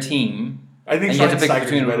 in your team. I think And you have to Sean pick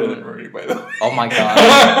Steiger's between better Rooney- than Rooney, by the way. Oh my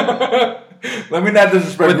god. Let me not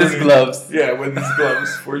disrespect With his Rooney. gloves. Yeah, with his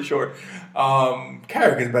gloves for sure.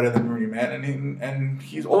 Carrick is better than Rooney, man, and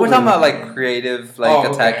he's. Well, we're older talking about than like creative, like Oh, okay.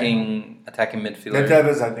 attacking midfielder.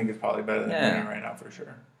 Deves, I think, is probably better than Yeah. Rooney right now for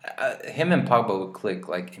sure. Him and Pogba would click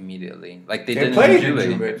like immediately, like they They did played in in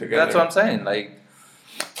Juve. Juve together. That's what I'm saying. Like,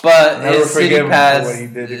 but Never his forgive City him for pass what he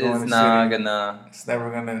did to is go in the not City. gonna. It's never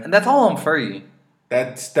gonna. And that's all on Fergie.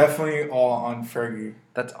 That's definitely all on Fergie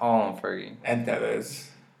That's all on Fergie. and Deves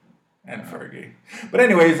and Fergie. But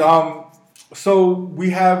anyways, so we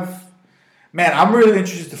have. Man, I'm really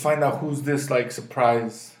interested to find out who's this like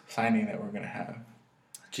surprise signing that we're gonna have.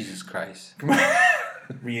 Jesus Christ.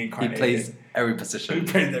 Reincarnated. He plays every He position.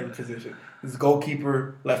 plays every position. He's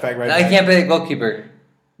goalkeeper, left back, right I back. can't play goalkeeper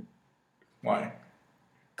Why?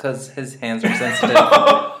 because his hands are sensitive.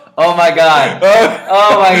 Oh my god.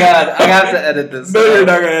 Oh my god. I have to edit this. No, you're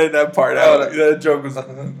not gonna edit that part out. Oh, That joke was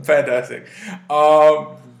fantastic.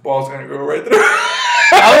 Ball's gonna go right through.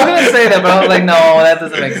 I was gonna say that, but I was like, no, that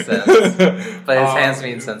doesn't make sense. But his hands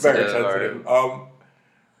being sensitive. Very sensitive.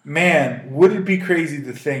 Man, would it be crazy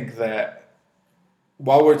to think that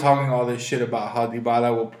while we're talking all this shit about how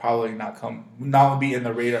Dybala will probably not be in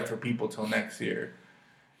the radar for people till next year,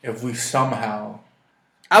 if we somehow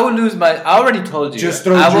I would lose my. I already told you. Just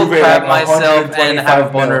throw I will Juve crap like myself and have a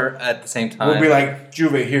 125 boner at the same time. we'll be like,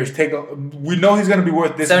 Juve, here's we know he's gonna be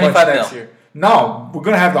worth this much 75 next mil. year. No, we're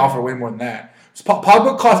gonna have to offer way more than that.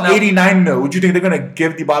 Pogba cost No. 89 mil. Would you think they're gonna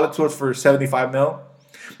give Dybala to us for 75 mil?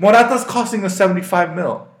 Morata's costing us 75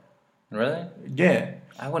 mil. Really? Yeah.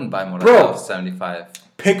 I wouldn't buy more Bro. than 75.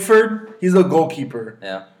 Pickford, he's a goalkeeper.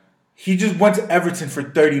 Yeah. He just went to Everton for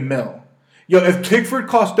 30 mil. Yo, if Pickford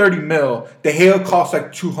costs 30 mil, De Gea costs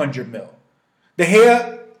like 200 mil. De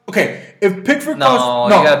Gea, okay, if Pickford costs...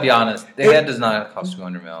 No, you gotta be honest. The head does not cost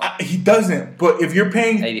 200 mil. He doesn't, but if you're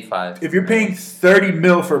paying... 85. If you're paying 30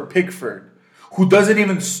 mil for Pickford, who doesn't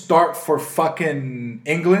even start for fucking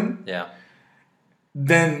England, Yeah.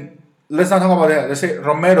 then let's not talk about that. Let's say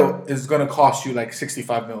Romero is going to cost you like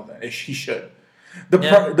 65 mil then. He should.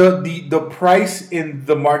 The price in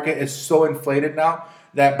the market is so inflated now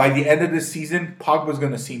that by the end of the season, Pogba's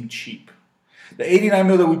going to seem cheap. The 89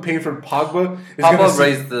 mil that we paid for Pogba is going to Pogba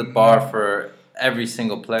raised the bar for every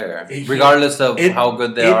single player, It- regardless of it- how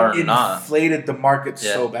good they are or It not. inflated the market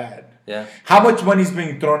Yeah. so bad. Yeah. How much money is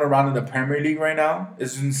being thrown around in the Premier League right now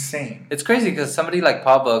is insane. It's crazy because somebody like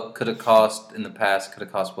Pogba could have cost, in the past,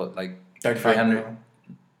 what, like 35 300? mil.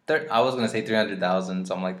 I was going to say 300,000,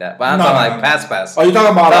 something like that. But I'm No, talking no, like no. pass. Oh, you're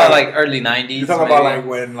talking about Not like early 90s. You're talking maybe. about like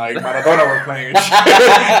when like Maradona were playing.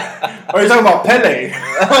 Or you're talking about Pele.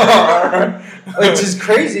 Which is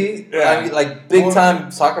crazy. Yeah. I mean, like big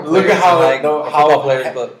time soccer players. Look at how and, like football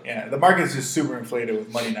players, but yeah, the market's just super inflated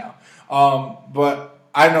with money now. But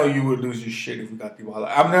I know you would lose your shit if we got Dybala.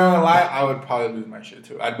 I'm not gonna lie, I would probably lose my shit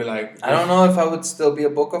too. I'd be like, I don't know if I would still be a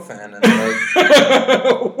Boca fan. And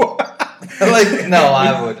like, no,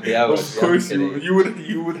 I would be. I would. Of course I'm you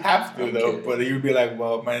kidding. would have to I'm though, kidding. but you'd be like,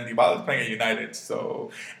 well, man, Dybala's playing at United,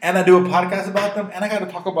 so and I do a podcast about them, and I got to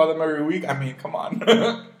talk about them every week. I mean, come on.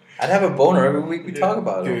 I'd have a boner every week we talk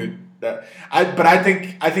about dude. him.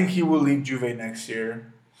 I think he will leave Juve next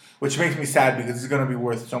year, which makes me sad because he's gonna be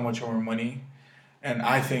worth so much more money, and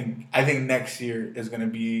I think next year is gonna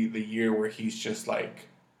be the year where he's just like.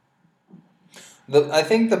 I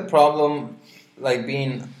think the problem, like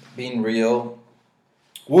being real.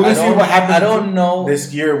 We're gonna see what happens. I don't know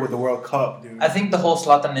this year with the World Cup, dude. I think the whole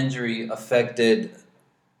Zlatan injury affected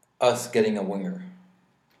us getting a winger.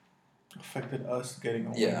 Affected us getting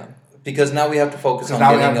a Yeah, winner. because now we have to focus on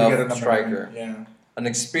Now we have getting to get a another striker, one. Yeah. an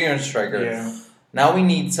experienced striker. Yeah. Now we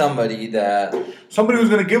need somebody Somebody who's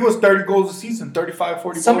going to give us 30 goals a season, 35,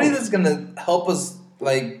 40 somebody goals. that's gonna help us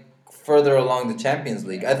like further along the Champions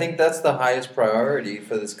League. I think that's the highest priority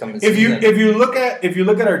for this coming If season. you look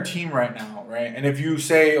at our team right now, right, and if you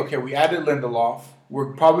say, okay, we added Lindelof,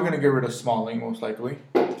 we're probably going to get rid of Smalling most likely.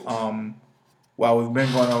 Well, we've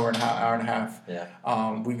been going over an hour and a half.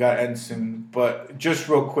 Yeah. We got end soon, but just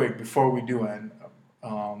real quick before we do end,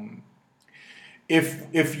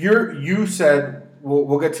 if you said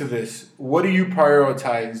we'll get to this, what do you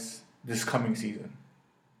prioritize this coming season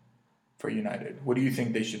for United? What do you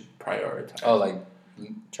think they should prioritize? Oh, like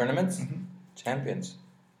tournaments, Mm-hmm. champions.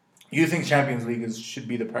 You think Champions League should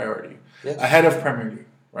be the priority Yes. ahead of Premier League,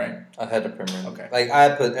 right? Ahead of Premier League. Okay. Like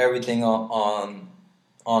I put everything on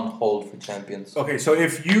hold for champions. Okay, so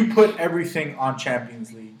if you put everything on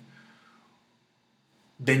Champions League,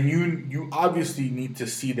 then you obviously need to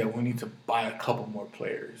see that we need to buy a couple more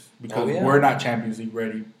players because Oh, yeah. we're not Champions League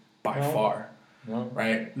ready by No. far, No.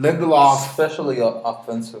 right? Lindelof Especially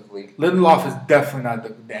offensively. Lindelof is definitely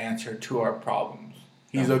not the answer to our problems.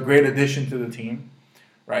 He's a great addition to the team,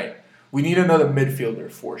 right? We need another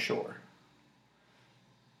midfielder for sure.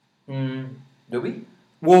 Do we?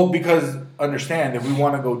 Well, because understand, if we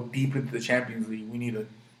want to go deep into the Champions League, we need a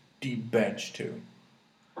deep bench too.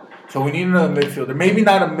 So we need another midfielder. Maybe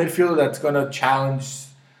not a midfielder that's going to challenge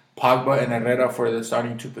Pogba and Herrera for the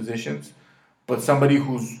starting two positions, but somebody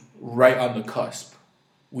who's right on the cusp.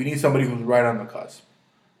 We need somebody who's right on the cusp,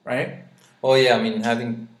 right? Oh yeah, I mean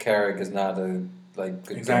having Carrick is not a good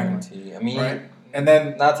Exactly. guarantee. I mean, Right. And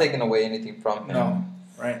then not taking away anything from him. no,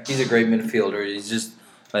 right? He's a great midfielder. He's just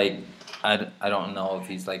like I don't know if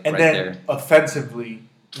he's like And right then there. offensively,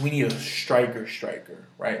 we need a striker,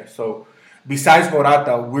 right? So besides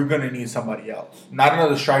Morata, we're gonna need somebody else. Not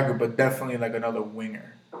another striker, but definitely like another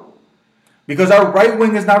winger. Because our right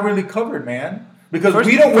wing is not really covered, man. Because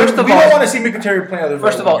we don't want to see Mkhitaryan play other.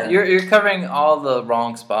 First of all, you're covering all the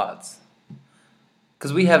wrong spots.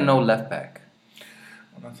 Because we have no left back.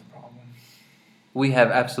 Well, that's a problem. We have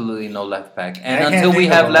absolutely no left back, I and can't until we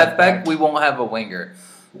think of have a left left back, back. we won't have a winger.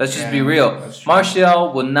 Let's just be Yeah, real. that's true.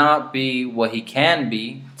 Martial will not be what he can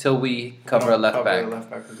be till we cover a left back. The left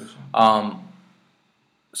back position.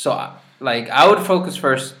 So I would focus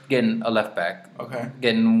first getting a left back, Okay.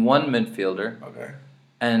 getting one midfielder, Okay.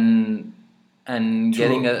 and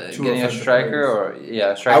getting a offensive striker players.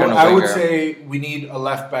 a striker and a I winger. would say we need a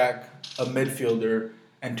left back, a midfielder,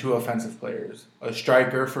 and 2 offensive players. A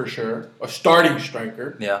striker for sure, a starting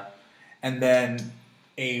striker, Yeah. and then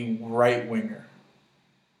a right winger.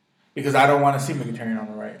 Because I don't want to see Mkhitaryan on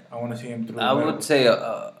the right. I want to see him through. I the middle. would say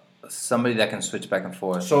somebody that can switch back and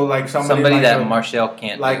forth. So like somebody like that a, Martial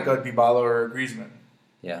can't like do. a Dybala or a Griezmann.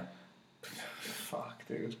 Yeah. Fuck,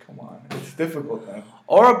 dude, come on, it's difficult then.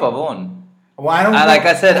 Or a Pavon. Well, I don't. Like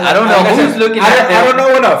I said, I don't know who's looking at him.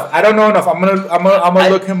 I don't know enough. I'm gonna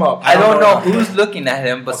look him up. I don't know enough. who's looking at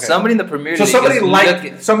him, but Okay. somebody in the Premier So League somebody is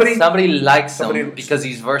like- somebody likes somebody- him because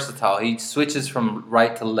he's versatile. He switches from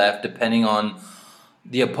right to left depending on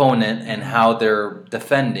the opponent and how they're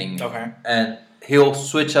defending. Okay. And he'll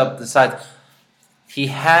switch up the sides. He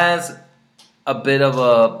has a bit of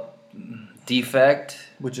a defect,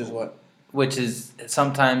 Which is what? which is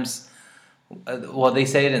sometimes, they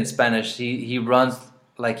say it in Spanish. He runs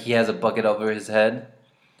like he has a bucket over his head,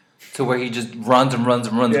 to where he just runs and runs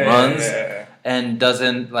and runs and runs, and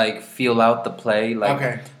doesn't like feel out the play. Like,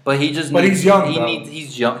 Okay. but he just. But needs, he's young,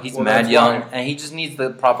 He's young. He's Well, mad that's young, why. and he just needs the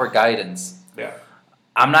proper guidance. Yeah.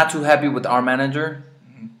 I'm not too happy with our manager,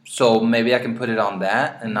 so maybe I can put it on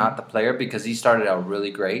that and not the player because he started out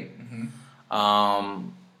really great.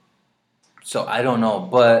 So I don't know,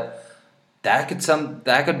 but that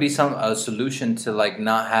could be a solution to like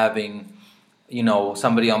not having,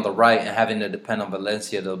 somebody on the right and having to depend on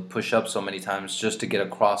Valencia to push up so many times just to get a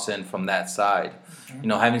cross in from that side.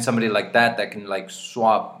 Having somebody like that can like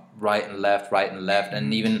swap right and left,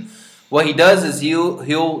 and even what he does is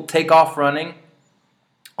he'll take off running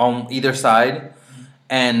on either side,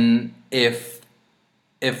 and if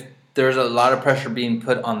there's a lot of pressure being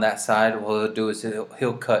put on that side, what he'll do is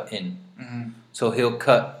he'll cut in. So he'll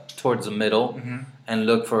cut towards the middle and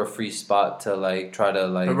look for a free spot to like try to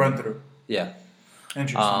like A run through. Yeah.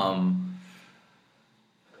 Interesting.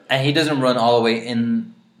 And he doesn't run all the way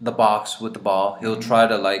in the box with the ball. He'll try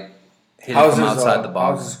to like hit it from outside the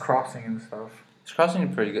box. How's his crossing and stuff? His crossing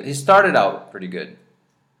is pretty good. He started out pretty good,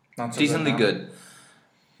 Not so decently now? good.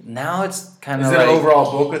 Now it's kind Is of it like an overall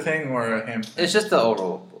Boca thing or a him? it's just the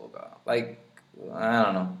overall like I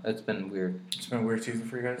don't know. It's been weird. It's been a weird season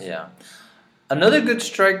for you guys. Yeah. Another good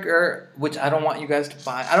striker, which I don't want you guys to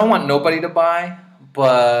buy. I don't want nobody to buy,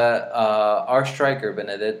 but our striker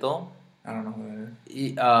Benedetto. I don't know who that is.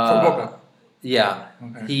 He, From Boca. Yeah.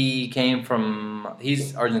 Okay.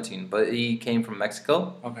 He's Argentine, but he came from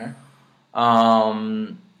Mexico. Okay.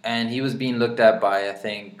 And he was being looked at by, I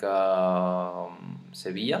think,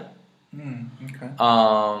 Sevilla.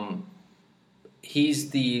 Okay. He's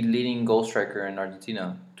the leading goal striker in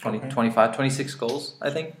Argentina. 26 goals, I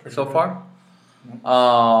think, Pretty so good. far.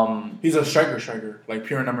 He's a striker, like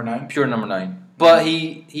pure number 9. Pure number 9. But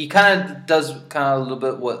he kind of does a little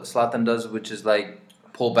bit what Zlatan does, which is like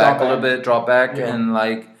pull back a little bit, drop back, Yeah. and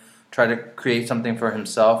like try to create something for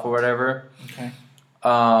himself or whatever. Okay.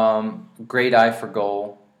 Great eye for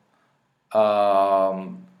goal.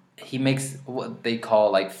 He makes what they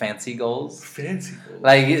call like fancy goals. Fancy.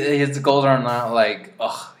 Like his goals are not like,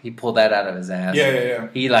 he pulled that out of his ass. Yeah.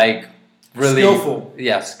 He like really Skillful.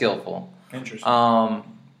 Yeah, skillful. Interesting.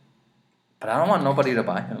 But I don't want nobody to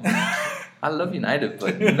buy him. I love United,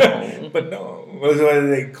 but no. But no. What is it?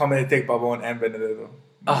 They come in and take Pavon and Benedetto.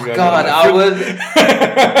 Oh You guys God, are I like- would.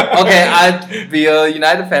 Okay, I'd be a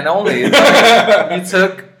United fan only. It's like, you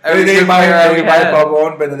took every They good buy player we had.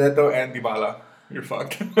 Pavon, Benedetto, and Dybala. You're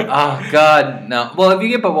fucked. Oh God, no. Well, if you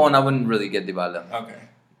get Pavon, I wouldn't really get Dybala. Okay.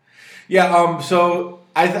 Yeah. So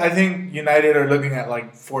I think United are looking at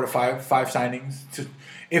like 4 to 5 signings.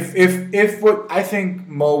 If what I think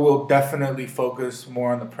Mo will definitely focus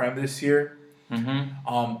more on the Prem this year.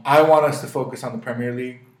 I want us to focus on the Premier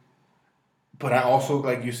League, but I also,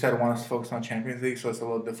 like you said, want us to focus on Champions League. So it's a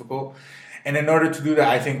little difficult. And in order to do that,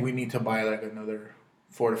 I think we need to buy like another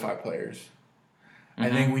 4 to 5 players. I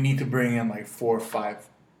think we need to bring in like 4 or 5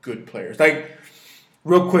 good players. Like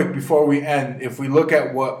real quick before we end, if we look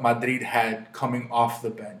at what Madrid had coming off the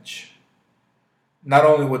bench, not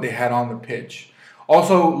only what they had on the pitch,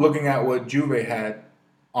 also looking at what Juve had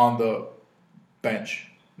on the bench,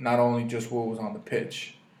 not only just what was on the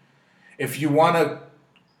pitch. If you want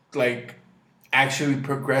to actually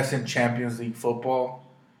progress in Champions League football,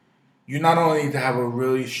 you not only need to have a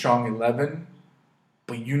really strong 11,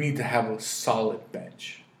 but you need to have a solid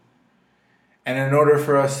bench. And in order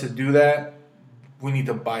for us to do that, we need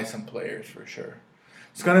to buy some players for sure.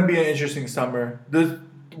 It's going to be an interesting summer.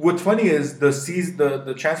 What's funny is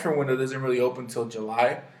the transfer window doesn't really open until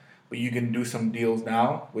July, but you can do some deals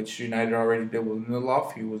now, which United already did with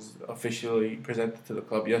Lindelof. He was officially presented to the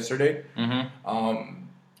club yesterday. Mm-hmm.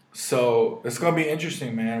 So it's going to be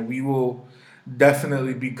interesting, man. We will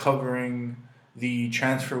definitely be covering the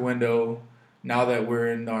transfer window now that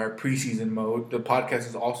we're in our preseason mode. The podcast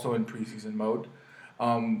is also in preseason mode.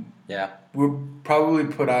 We'll probably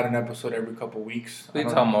put out an episode every couple weeks. We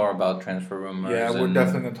talk more about transfer rumors. Yeah, we're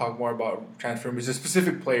definitely going to talk more about transfer rumors. The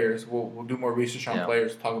specific players, we'll do more research on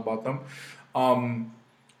players, talk about them.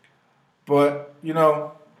 But,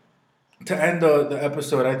 to end the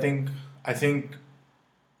episode, I think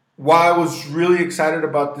while I was really excited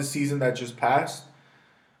about this season that just passed,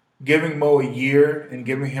 giving Mo a year and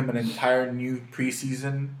giving him an entire new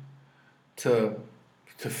preseason to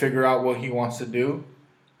figure out what he wants to do.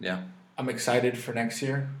 Yeah. I'm excited for next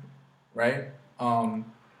year, right? I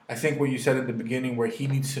think what you said at the beginning, where he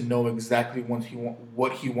needs to know exactly what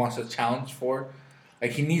he wants to challenge for.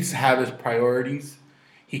 Like, he needs to have his priorities.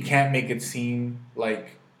 He can't make it seem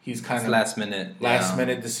like he's kind of last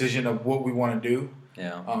minute decision of what we want to do.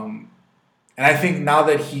 Yeah. And I think now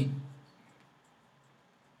that he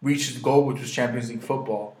reached his goal, which was Champions League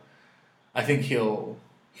football, I think he'll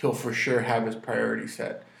for sure have his priorities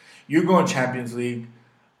set. You're going Champions League.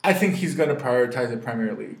 I think he's going to prioritize the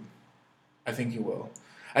Premier League. I think he will.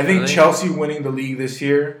 I think Chelsea winning the league this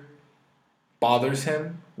year bothers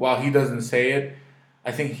him. While he doesn't say it,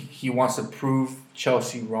 I think he wants to prove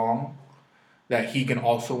Chelsea wrong, that he can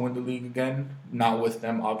also win the league again. Not with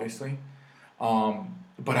them, obviously.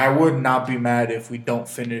 But I would not be mad if we don't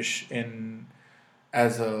finish in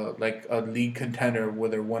as a league contender,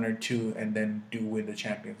 whether 1 or 2, and then do win the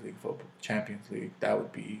Champions League. That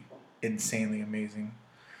would be insanely amazing.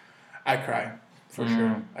 I'd cry for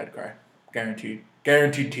sure. I'd cry, guaranteed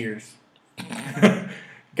tears,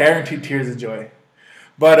 guaranteed tears of joy.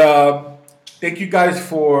 But thank you guys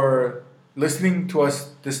for listening to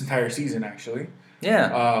us this entire season. Actually,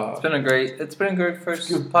 it's been a great first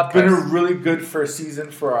podcast. It's been a really good first season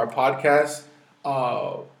for our podcast.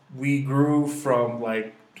 We grew from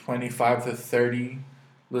 25 to 30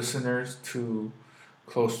 listeners to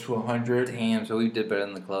close to 100. Damn, so we did better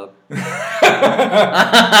than the club.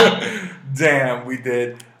 Damn, we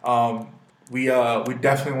did. We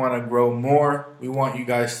definitely want to grow more. We want you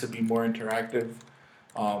guys to be more interactive.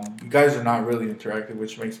 You guys are not really interactive,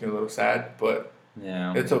 which makes me a little sad, but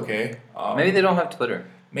it's okay. Maybe they don't have Twitter.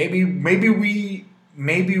 Maybe we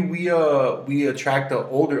attract an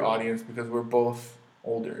older audience because we're both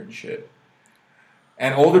older and shit.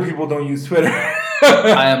 And older people don't use Twitter.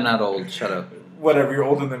 I am not old. Shut up. Whatever, you're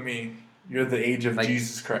older than me. You're the age of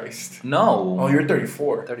Jesus Christ. No. Oh, you're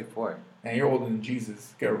 34. 34. And you're older than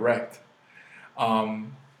Jesus. Get wrecked.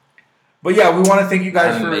 But yeah, we want to thank you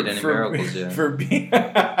guys for being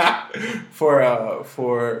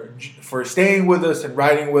for staying with us and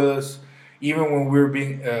riding with us, even when we've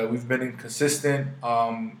been inconsistent.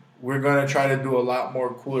 We're gonna try to do a lot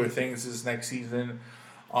more cooler things this next season.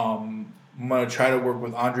 I'm gonna try to work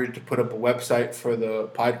with Andre to put up a website for the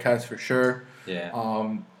podcast for sure. Yeah.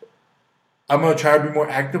 I'm gonna try to be more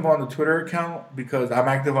active on the Twitter account because I'm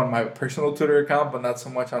active on my personal Twitter account, but not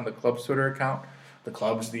so much on the club's Twitter account. The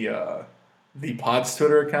club's the pod's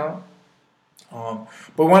Twitter account. But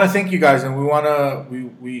we want to thank you guys, and we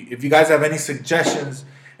if you guys have any suggestions,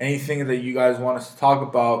 anything that you guys want us to talk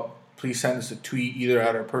about, please send us a tweet either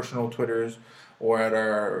at our personal Twitters or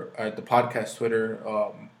at the podcast Twitter.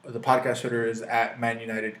 The podcast Twitter is at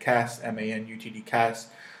ManUnitedCast, ManUTDcast.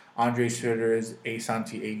 Andre's Twitter is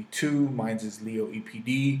asanti82. Mine's is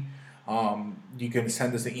LeoEPD. You can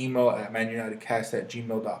send us an email at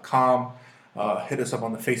manunitedcast@gmail.com. Hit us up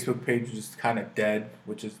on the Facebook page, which is kind of dead,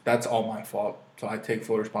 that's all my fault. So I take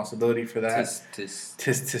full responsibility for that. Tis.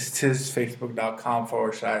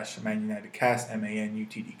 Facebook.com/ManUnitedCast,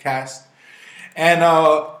 ManUTDcast. And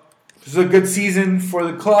this is a good season for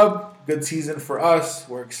the club, good season for us.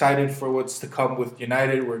 We're excited for what's to come with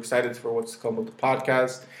United. We're excited for what's to come with the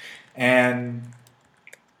podcast. And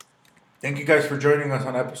thank you guys for joining us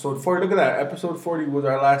on episode 40. Look at that. Episode 40 was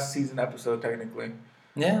our last season episode, technically.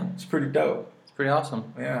 Yeah, It's pretty dope. it's pretty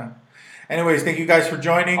awesome. Yeah. Anyways, thank you guys for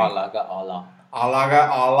joining. Alaga Allah. Alaga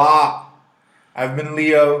Allah. I've been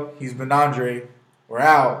Leo. He's been Andre. We're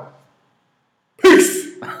out. Peace.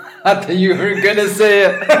 I thought you were gonna say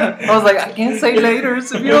it. I was like, I can't say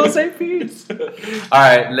laters if you don't say peace. All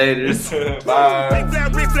right, laters. Bye.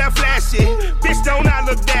 Ric Flair flashy. Bitch, don't I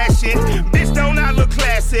look dashing? Bitch, don't I look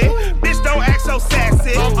classy? Bitch, don't act so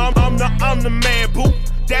sassy. I'm the man, boo.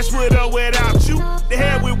 That's with or without you. The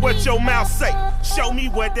hell with what your mouth say. Show me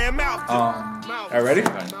what that mouth do. All right, ready?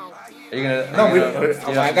 Are you gonna?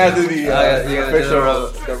 No, I gotta do the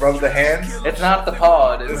official the rub the hands. It's not the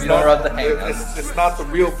pod if you don't rub the hands. It's not the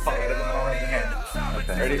real pod if you don't rub the hands.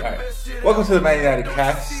 Okay. Ready? All right. Welcome to the Man United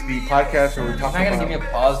Cast, the podcast where we talk You're not about. gonna give me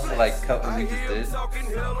a pause to like cut what we just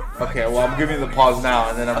did. Okay, well I'm giving you the pause now,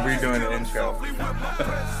 and then I'm redoing the intro.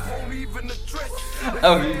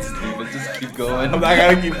 Oh, you just leave it. Just keep going. I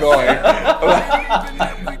gotta keep going.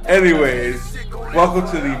 Anyways, welcome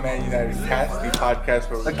to the Man United Cast, the podcast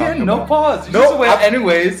where we talk Again, no about. pause. You No, just went I'm-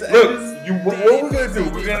 anyways. Look, what we're gonna do?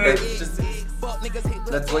 We're gonna.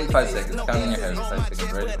 Let's wait 5 seconds. Count in your head. 5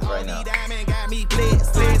 seconds. Right now.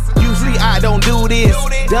 Usually I don't do this.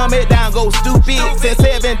 Dumb it down, go stupid. Since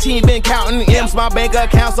 17 been counting M's, my bank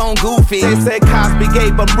accounts on Goofy. They said Cosby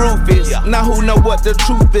gave them Rufus. Now who know what the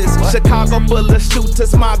truth is? Chicago full of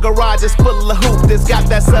shooters, my garage is full of hoopers. Got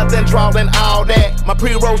that southern drawl and all that. My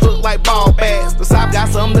pre-rolls look like ball bags. The South got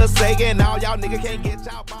something to say, and all y'all niggas can't get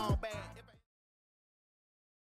y'all ball back.